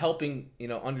helping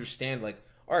understand, like,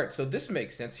 all right, so this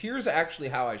makes sense. Here's actually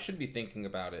how I should be thinking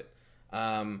about it.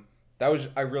 I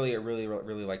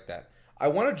really like that. I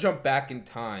want to jump back in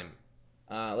time,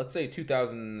 let's say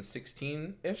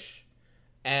 2016-ish,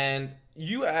 and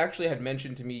you actually had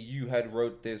mentioned to me you had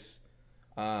wrote this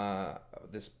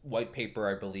white paper,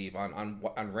 I believe, on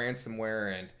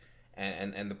ransomware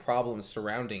and the problems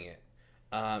surrounding it.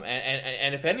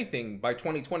 And if anything, by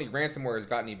 2020, ransomware has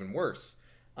gotten even worse.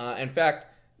 In fact,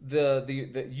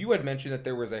 you had mentioned that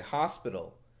there was a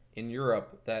hospital in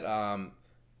Europe that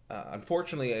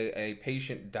unfortunately a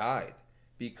patient died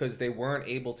because they weren't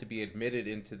able to be admitted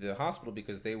into the hospital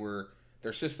because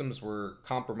their systems were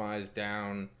compromised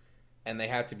down and they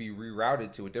had to be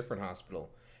rerouted to a different hospital.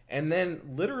 And then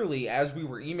literally as we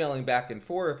were emailing back and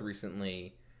forth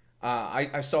recently,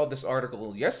 I saw this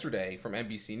article yesterday from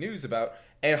NBC News about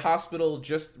a hospital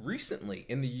just recently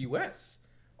in the US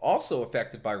also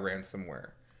affected by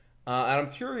ransomware. And I'm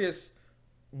curious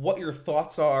what your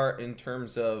thoughts are in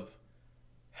terms of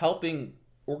helping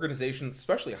organizations,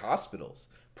 especially hospitals,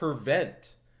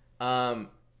 prevent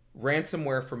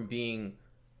ransomware from being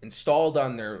installed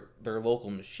on their local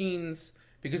machines,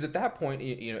 because at that point,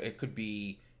 it could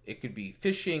be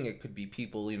phishing, it could be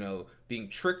people being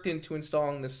tricked into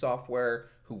installing this software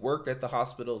who work at the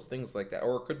hospitals, things like that,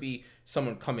 or it could be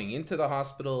someone coming into the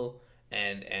hospital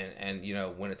and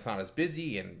when it's not as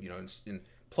busy and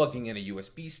plugging in a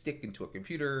USB stick into a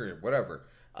computer or whatever.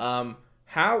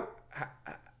 How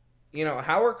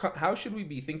should we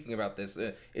be thinking about this?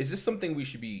 Is this something we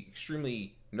should be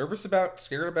extremely nervous about,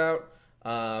 scared about?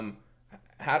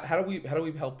 how do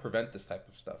we help prevent this type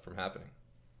of stuff from happening?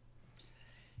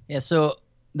 Yeah, so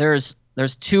there's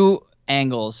two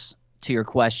angles to your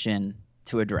question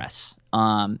to address.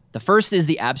 The first is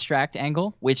the abstract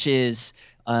angle, which is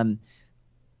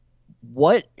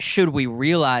what should we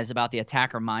realize about the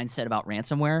attacker mindset about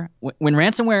ransomware? When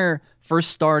ransomware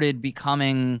first started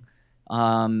becoming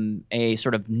a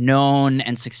sort of known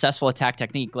and successful attack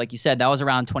technique, like you said, that was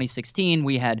around 2016.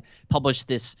 We had published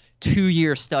this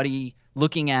 2-year study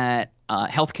looking at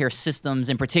healthcare systems.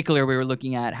 In particular, we were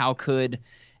looking at how could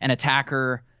an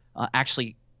attacker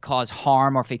actually cause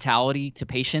harm or fatality to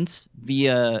patients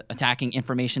via attacking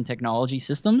information technology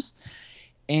systems.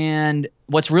 And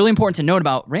what's really important to note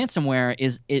about ransomware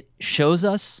is it shows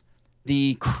us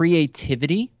the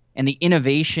creativity and the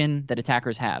innovation that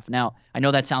attackers have. Now, I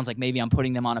know that sounds like maybe I'm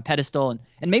putting them on a pedestal,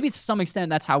 and maybe to some extent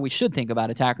that's how we should think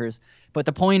about attackers. But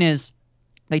the point is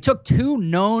they took two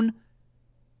known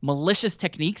malicious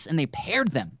techniques and they paired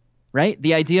them, right?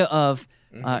 The idea of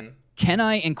can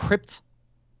I encrypt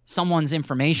someone's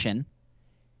information,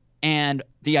 and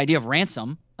the idea of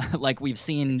ransom, like we've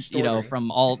seen, from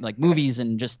all like movies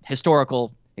and just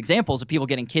historical examples of people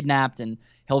getting kidnapped and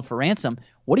held for ransom.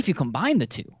 What if you combine the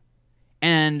two?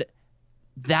 And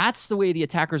that's the way the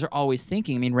attackers are always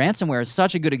thinking. I mean, ransomware is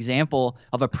such a good example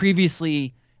of a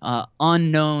previously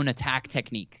unknown attack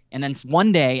technique. And then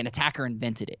one day an attacker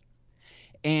invented it.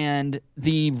 And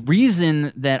the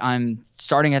reason that I'm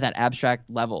starting at that abstract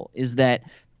level is that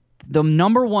the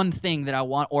number one thing that I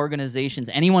want organizations,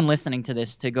 anyone listening to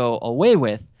this, to go away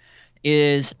with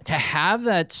is to have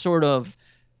that sort of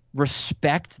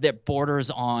respect that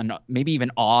borders on maybe even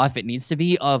awe, if it needs to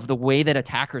be, of the way that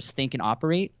attackers think and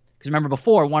operate. Because remember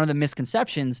before, one of the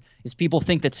misconceptions is people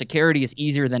think that security is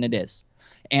easier than it is.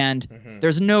 And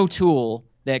there's no tool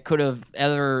that could have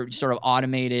ever sort of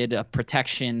automated a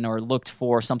protection or looked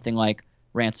for something like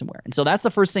ransomware. And so that's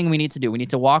the first thing we need to do. We need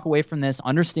to walk away from this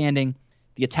understanding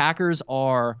the attackers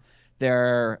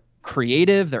they're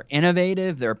creative, they're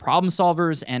innovative, they're problem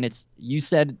solvers, and you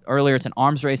said earlier, it's an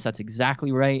arms race. That's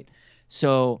exactly right.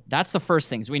 So that's the first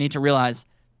thing. We need to realize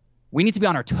we need to be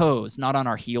on our toes, not on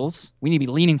our heels. We need to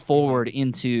be leaning forward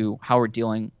into how we're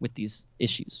dealing with these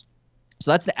issues.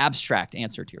 So that's the abstract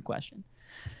answer to your question.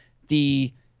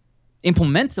 The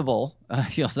implementable,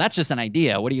 so that's just an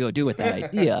idea. What do you go do with that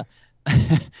idea?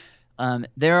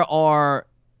 There are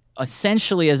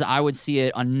essentially, as I would see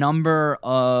it, a number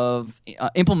of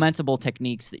implementable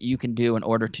techniques that you can do in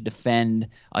order to defend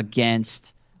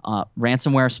against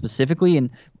ransomware specifically. And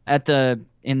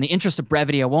in the interest of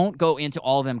brevity, I won't go into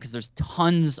all of them because there's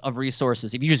tons of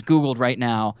resources. If you just Googled right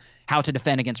now how to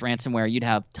defend against ransomware, you'd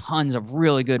have tons of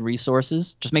really good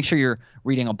resources. Just make sure you're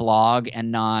reading a blog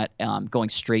and not going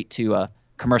straight to a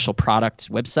commercial product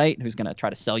website who's going to try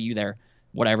to sell you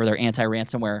whatever their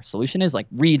anti-ransomware solution is. Like,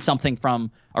 read something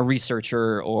from a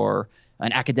researcher or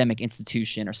an academic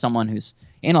institution or someone who's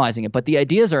analyzing it. But the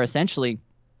ideas are essentially,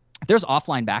 if there's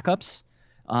offline backups,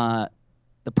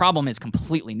 the problem is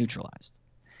completely neutralized.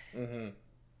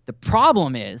 The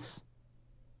problem is,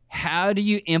 how do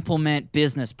you implement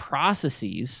business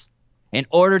processes in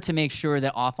order to make sure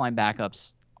that offline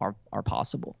backups are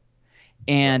possible?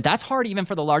 And that's hard even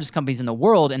for the largest companies in the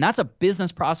world. And that's a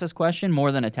business process question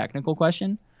more than a technical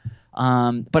question.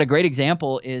 But a great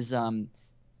example is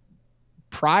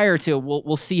prior to,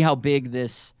 we'll see how big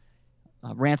this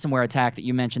ransomware attack that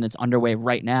you mentioned that's underway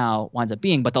right now winds up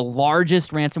being. But the largest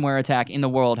ransomware attack in the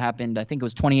world happened, I think it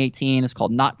was 2018. It's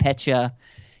called NotPetya.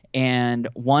 And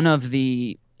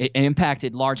it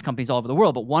impacted large companies all over the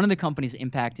world. But one of the companies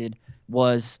impacted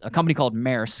was a company called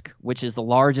Maersk, which is the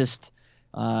largest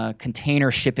container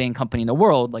shipping company in the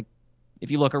world. Like, if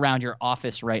you look around your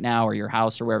office right now or your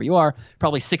house or wherever you are,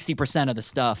 probably 60% of the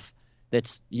stuff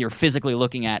you're physically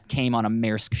looking at came on a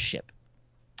Maersk ship.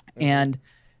 And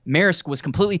Maersk was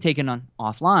completely taken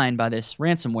offline by this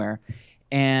ransomware.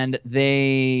 And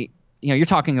you're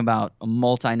talking about a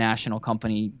multinational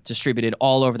company distributed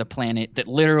all over the planet that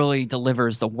literally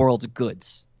delivers the world's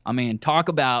goods. I mean, talk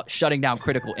about shutting down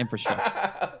critical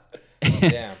infrastructure.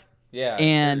 Damn. Yeah.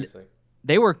 And seriously.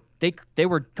 They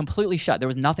were completely shut. There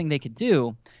was nothing they could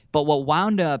do. But what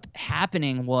wound up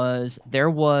happening was there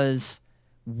was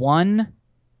one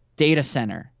data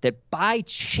center that by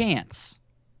chance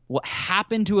what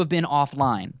happened to have been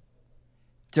offline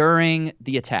during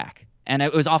the attack. And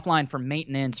it was offline for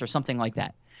maintenance or something like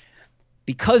that.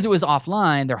 Because it was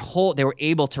offline, they were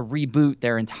able to reboot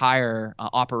their entire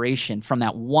operation from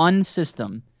that one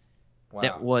system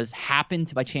that happened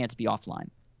to by chance be offline.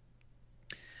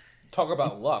 Talk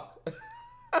about luck.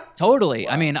 Totally.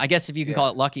 Wow. I mean, I guess if you can call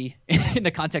it lucky in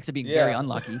the context of being very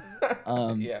unlucky.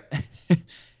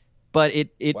 But it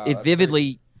Wow, it that's crazy.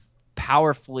 vividly,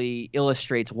 powerfully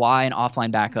illustrates why an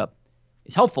offline backup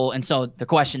is helpful. And so the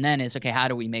question then is, okay, how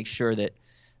do we make sure that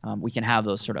we can have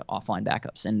those sort of offline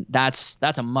backups? And that's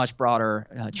a much broader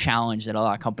challenge that a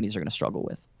lot of companies are going to struggle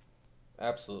with.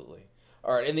 Absolutely.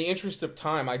 All right. In the interest of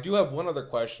time, I do have one other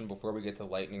question before we get to the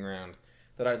lightning round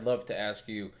that I'd love to ask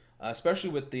you, especially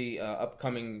with the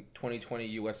upcoming 2020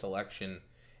 U.S. election.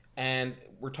 And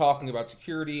we're talking about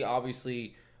security.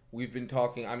 Obviously, we've been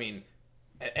talking. I mean,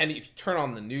 and if you turn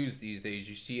on the news these days,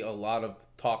 you see a lot of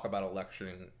talk about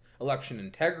election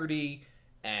integrity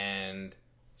and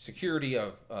security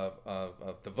of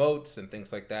the votes and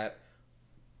things like that.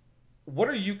 What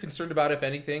are you concerned about, if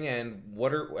anything, and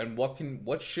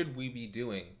what should we be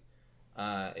doing,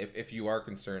 if you are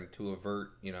concerned, to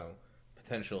avert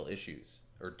potential issues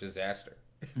or disaster?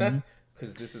 Hmm.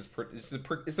 Because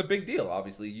it's a big deal.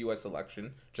 Obviously, U.S.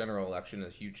 election, general election, is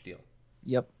a huge deal.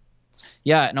 Yep.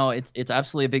 Yeah, no, it's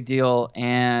absolutely a big deal.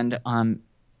 And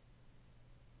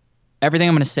everything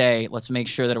I'm going to say, let's make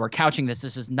sure that we're couching this.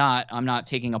 This is not, I'm not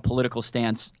taking a political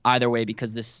stance either way,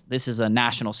 because this is a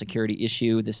national security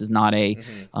issue. This is not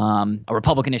Hmm. a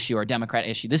Republican issue or a Democrat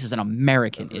issue. This is an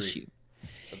American Agreed. issue.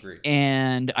 Agreed.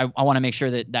 And I want to make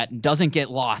sure that that doesn't get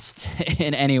lost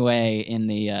in any way in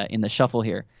the shuffle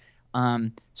here.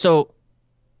 So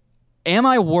am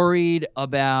I worried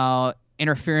about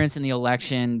interference in the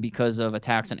election because of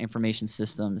attacks on information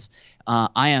systems?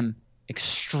 I am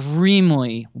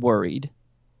extremely worried,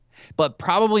 but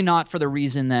probably not for the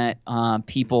reason that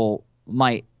people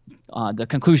might, the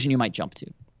conclusion you might jump to.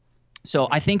 So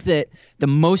I think that the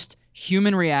most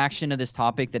human reaction to this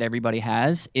topic that everybody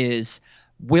has is,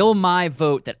 will my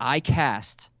vote that I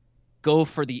cast go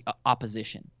for the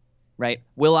opposition, right?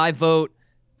 Will I vote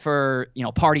for,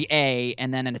 party A,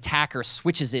 and then an attacker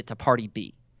switches it to party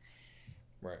B?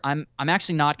 Right. I'm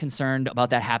actually not concerned about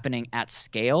that happening at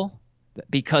scale,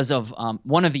 because of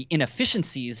one of the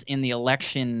inefficiencies in the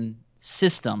election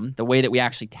system. The way that we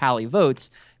actually tally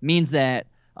votes means that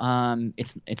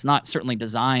it's not certainly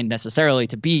designed necessarily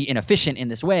to be inefficient in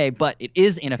this way, but it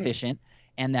is inefficient,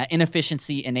 and that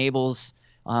inefficiency enables,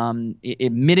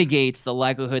 it mitigates the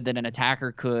likelihood that an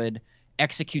attacker could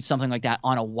execute something like that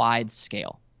on a wide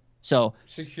scale. So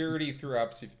Security through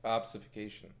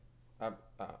obfuscation.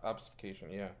 Obfuscation,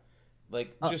 yeah.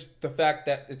 Like, uh, just the fact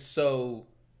that it's so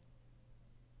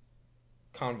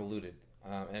convoluted,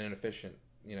 and inefficient.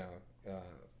 Uh,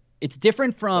 it's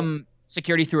different like, from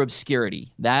security through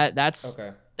obscurity.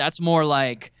 okay. That's more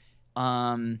like,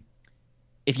 um,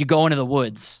 if you go into the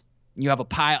woods, you have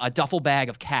a duffel bag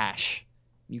of cash.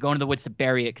 You go into the woods to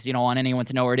bury it because you don't want anyone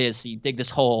to know where it is. So you dig this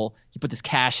hole, you put this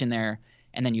cash in there,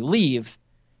 and then you leave.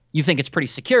 You think it's pretty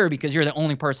secure because you're the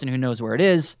only person who knows where it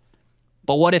is.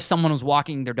 But what if someone was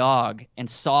walking their dog and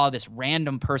saw this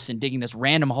random person digging this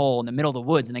random hole in the middle of the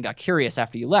woods, and they got curious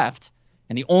after you left,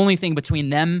 and the only thing between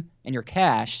them and your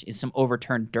cache is some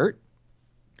overturned dirt?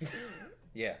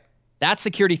 Yeah. That's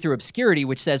security through obscurity,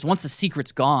 which says once the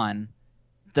secret's gone,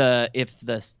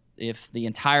 if the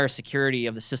entire security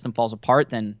of the system falls apart,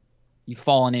 then you've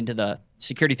fallen into the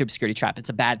security through obscurity trap. It's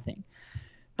a bad thing.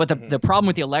 But the Hmm. problem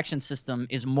with the election system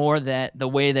is more that the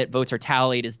way that votes are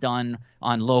tallied is done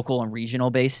on local and regional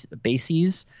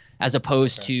bases, as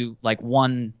opposed Okay. to like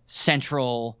one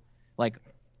central, like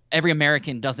every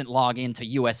American doesn't log into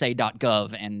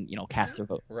USA.gov and cast their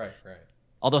vote. Right. Right.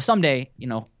 Although someday,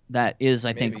 that is,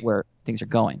 I think, Maybe. where things are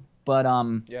going. But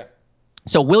Yeah.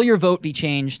 so will your vote be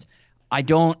changed? I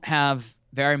don't have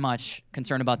very much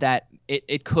concern about that.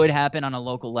 It could happen on a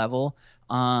local level.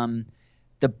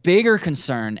 The bigger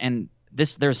concern, and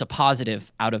there's a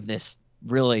positive out of this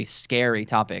really scary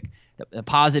topic. The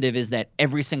positive is that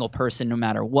every single person, no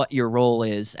matter what your role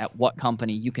is at what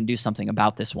company, you can do something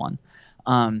about this one.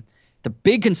 The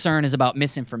big concern is about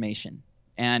misinformation.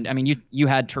 And I mean, you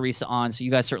had Teresa on, so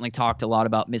you guys certainly talked a lot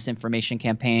about misinformation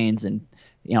campaigns and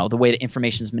the way that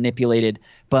information is manipulated.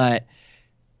 But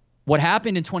what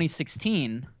happened in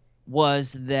 2016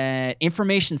 was that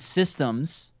information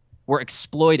systems were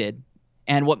exploited.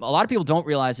 And what a lot of people don't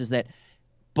realize is that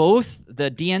both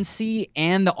the DNC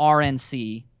and the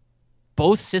RNC,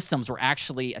 both systems were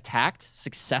actually attacked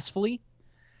successfully.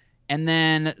 And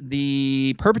then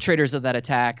the perpetrators of that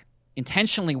attack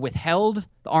intentionally withheld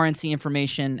the RNC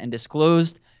information and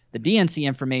disclosed the DNC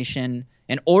information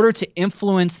in order to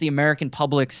influence the American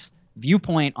public's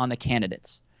viewpoint on the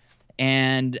candidates.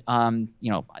 And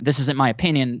this isn't my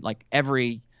opinion. Like,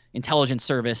 every intelligence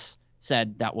service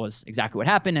said that was exactly what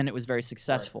happened, and it was very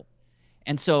successful. Right.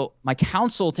 And so my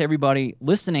counsel to everybody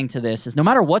listening to this is, no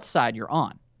matter what side you're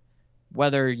on,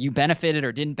 whether you benefited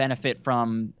or didn't benefit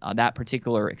from that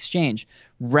particular exchange,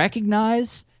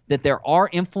 recognize that there are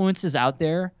influences out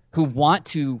there who want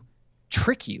to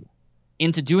trick you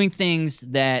into doing things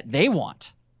that they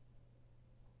want.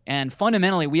 And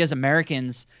fundamentally, we as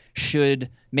Americans should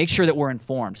make sure that we're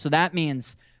informed. So that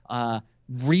means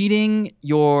reading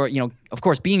your, of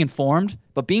course, being informed,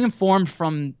 but being informed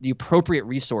from the appropriate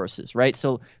resources, right?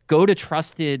 So go to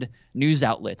trusted news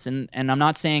outlets. And I'm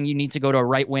not saying you need to go to a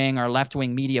right-wing or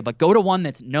left-wing media, but go to one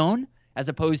that's known as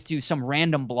opposed to some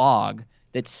random blog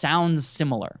that sounds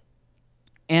similar.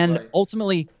 And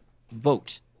ultimately,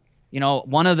 vote.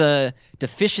 One of the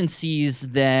deficiencies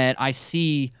that I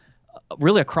see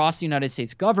really across the United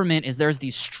States government is there's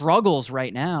these struggles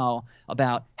right now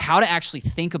about how to actually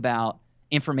think about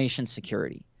information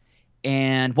security.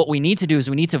 And what we need to do is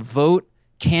we need to vote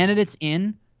candidates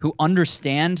in who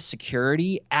understand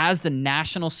security as the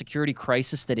national security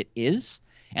crisis that it is.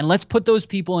 And let's put those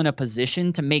people in a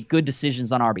position to make good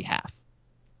decisions on our behalf.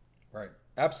 Right.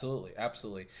 Absolutely.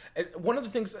 Absolutely. And one of the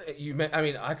things you meant, I'm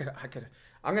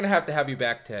going to have you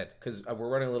back, Ted, because we're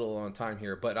running a little on time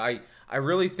here. But I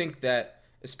really think that,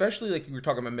 especially like you were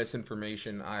talking about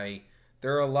misinformation,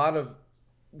 there are a lot of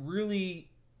really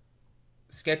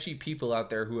sketchy people out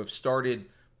there who have started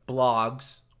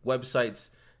blogs, websites,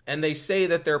 and they say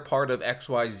that they're part of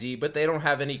XYZ, but they don't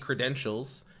have any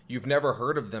credentials. You've never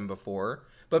heard of them before.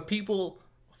 But people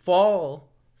fall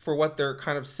for what they're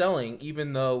kind of selling,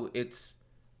 even though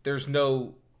there's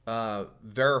no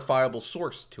verifiable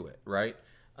source to it, right?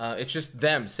 It's just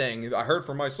them saying, I heard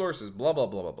from my sources, blah, blah,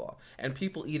 blah, blah, blah. And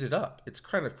people eat it up. It's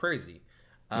kind of crazy.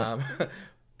 Yeah.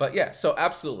 But yeah, so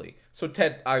absolutely. So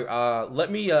Ted,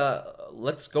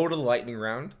 let's go to the lightning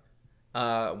round.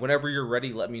 Whenever you're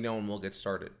ready, let me know and we'll get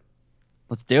started.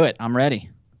 Let's do it. I'm ready.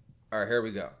 All right, here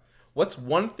we go. What's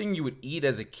one thing you would eat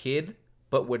as a kid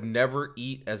but would never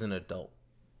eat as an adult?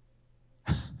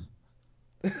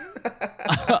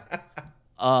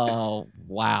 Oh,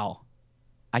 wow.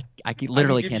 I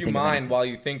literally can't think of it. I can give you mine while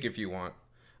you think if you want.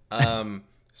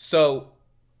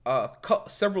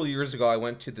 Several years ago, I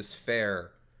went to this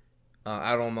fair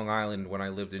out on Long Island when I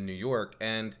lived in New York,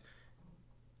 and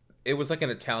it was like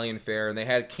an Italian fair, and they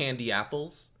had candy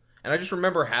apples, and I just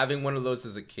remember having one of those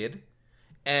as a kid,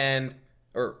 so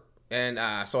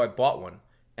I bought one,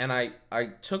 and I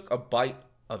took a bite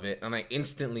of it, and I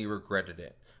instantly regretted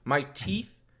it. My teeth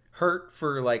hurt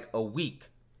for like a week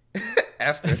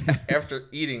after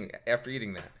eating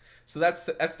that. So that's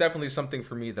definitely something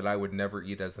for me that I would never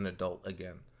eat as an adult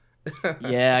again.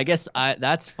 Yeah, I guess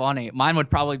that's funny. Mine would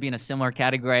probably be in a similar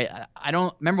category. I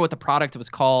don't remember what the product was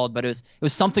called, but it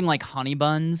was something like honey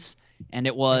buns, and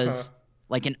it was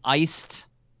like an iced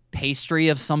pastry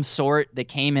of some sort that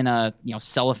came in a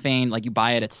cellophane, like you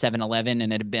buy it at 7-Eleven,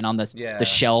 and it had been on the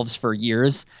shelves for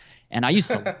years. And I used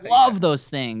to love those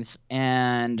things,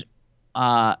 and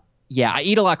I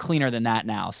eat a lot cleaner than that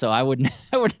now, so I would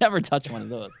never touch one of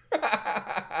those.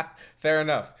 Fair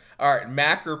enough. All right,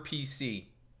 Mac or PC?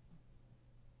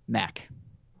 Mac.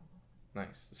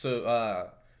 Nice.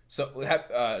 So,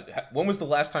 when was the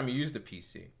last time you used a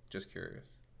PC? Just curious.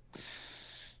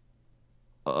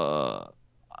 My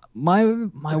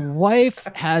wife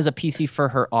has a PC for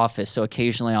her office, so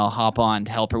occasionally I'll hop on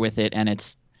to help her with it, and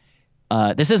it's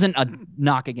this isn't a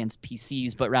knock against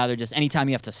PCs, but rather just anytime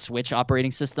you have to switch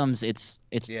operating systems, it's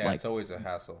always a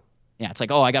hassle. Yeah, it's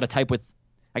like, I got to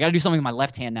do something with my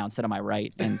left hand now instead of my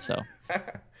right, and so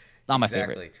it's not my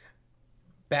favorite.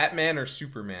 Batman or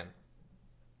Superman?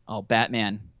 Oh,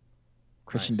 Batman.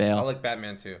 Christian Bale. I like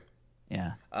Batman too.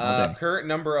 Yeah. Current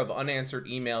number of unanswered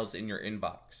emails in your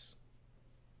inbox?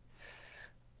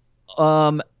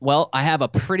 Well, I have a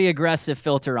pretty aggressive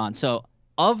filter on. So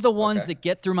of the ones that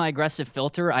get through my aggressive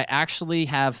filter, I actually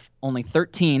have only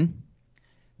 13.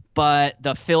 But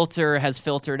the filter has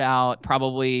filtered out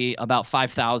probably about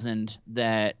 5,000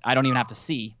 that I don't even have to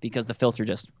see because the filter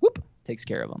just takes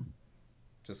care of them.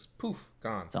 Just poof,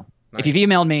 gone. So if you've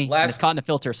emailed me and it's caught in the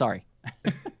filter, sorry.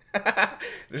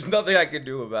 There's nothing I can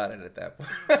do about it at that point.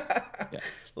 Yeah.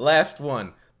 Last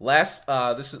one.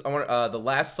 The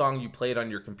last song you played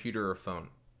on your computer or phone.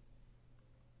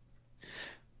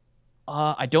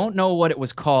 I don't know what it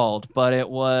was called, but it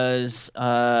was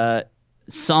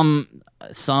something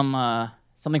from an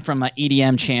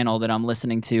EDM channel that I'm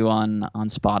listening to on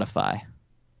Spotify.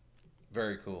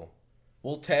 Very cool.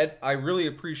 Well, Ted, I really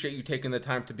appreciate you taking the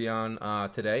time to be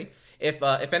on today.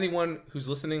 If anyone who's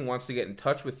listening wants to get in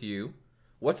touch with you,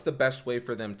 what's the best way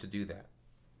for them to do that?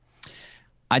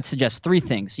 I'd suggest 3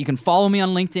 things. You can follow me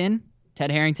on LinkedIn,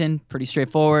 Ted Harrington, pretty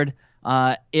straightforward.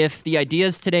 If the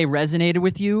ideas today resonated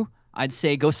with you, I'd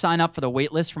say go sign up for the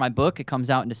wait list for my book. It comes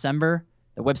out in December.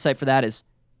 The website for that is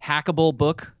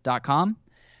hackablebook.com.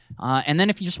 And then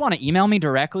if you just want to email me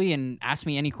directly and ask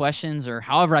me any questions or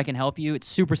however I can help you, it's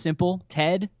super simple.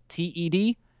 Ted,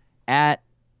 T-E-D, at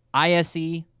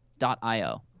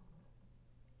ise.io.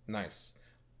 Nice.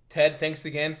 Ted, thanks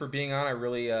again for being on. I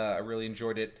really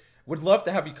enjoyed it. Would love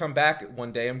to have you come back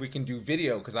one day and we can do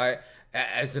video, because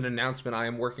as an announcement, I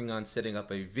am working on setting up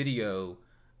a video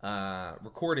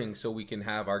recording so we can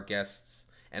have our guests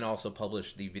and also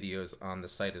publish the videos on the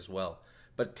site as well.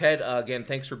 But Ted, again,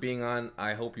 thanks for being on.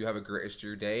 I hope you have a great rest of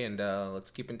your day, and let's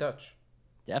keep in touch.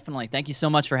 Definitely. Thank you so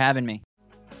much for having me.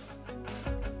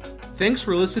 Thanks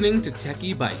for listening to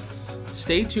Techie Bites.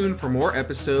 Stay tuned for more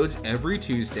episodes every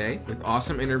Tuesday with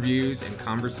awesome interviews and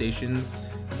conversations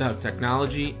about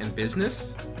technology and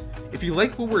business. If you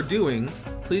like what we're doing,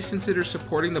 please consider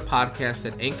supporting the podcast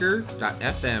at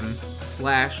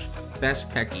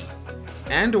anchor.fm/besttechie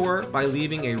and or by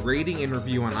leaving a rating and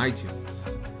review on iTunes.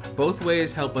 Both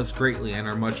ways help us greatly and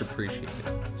are much appreciated.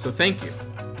 So thank you.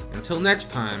 Until next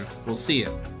time, we'll see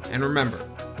you. And remember,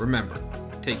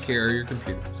 take care of your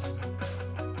computers.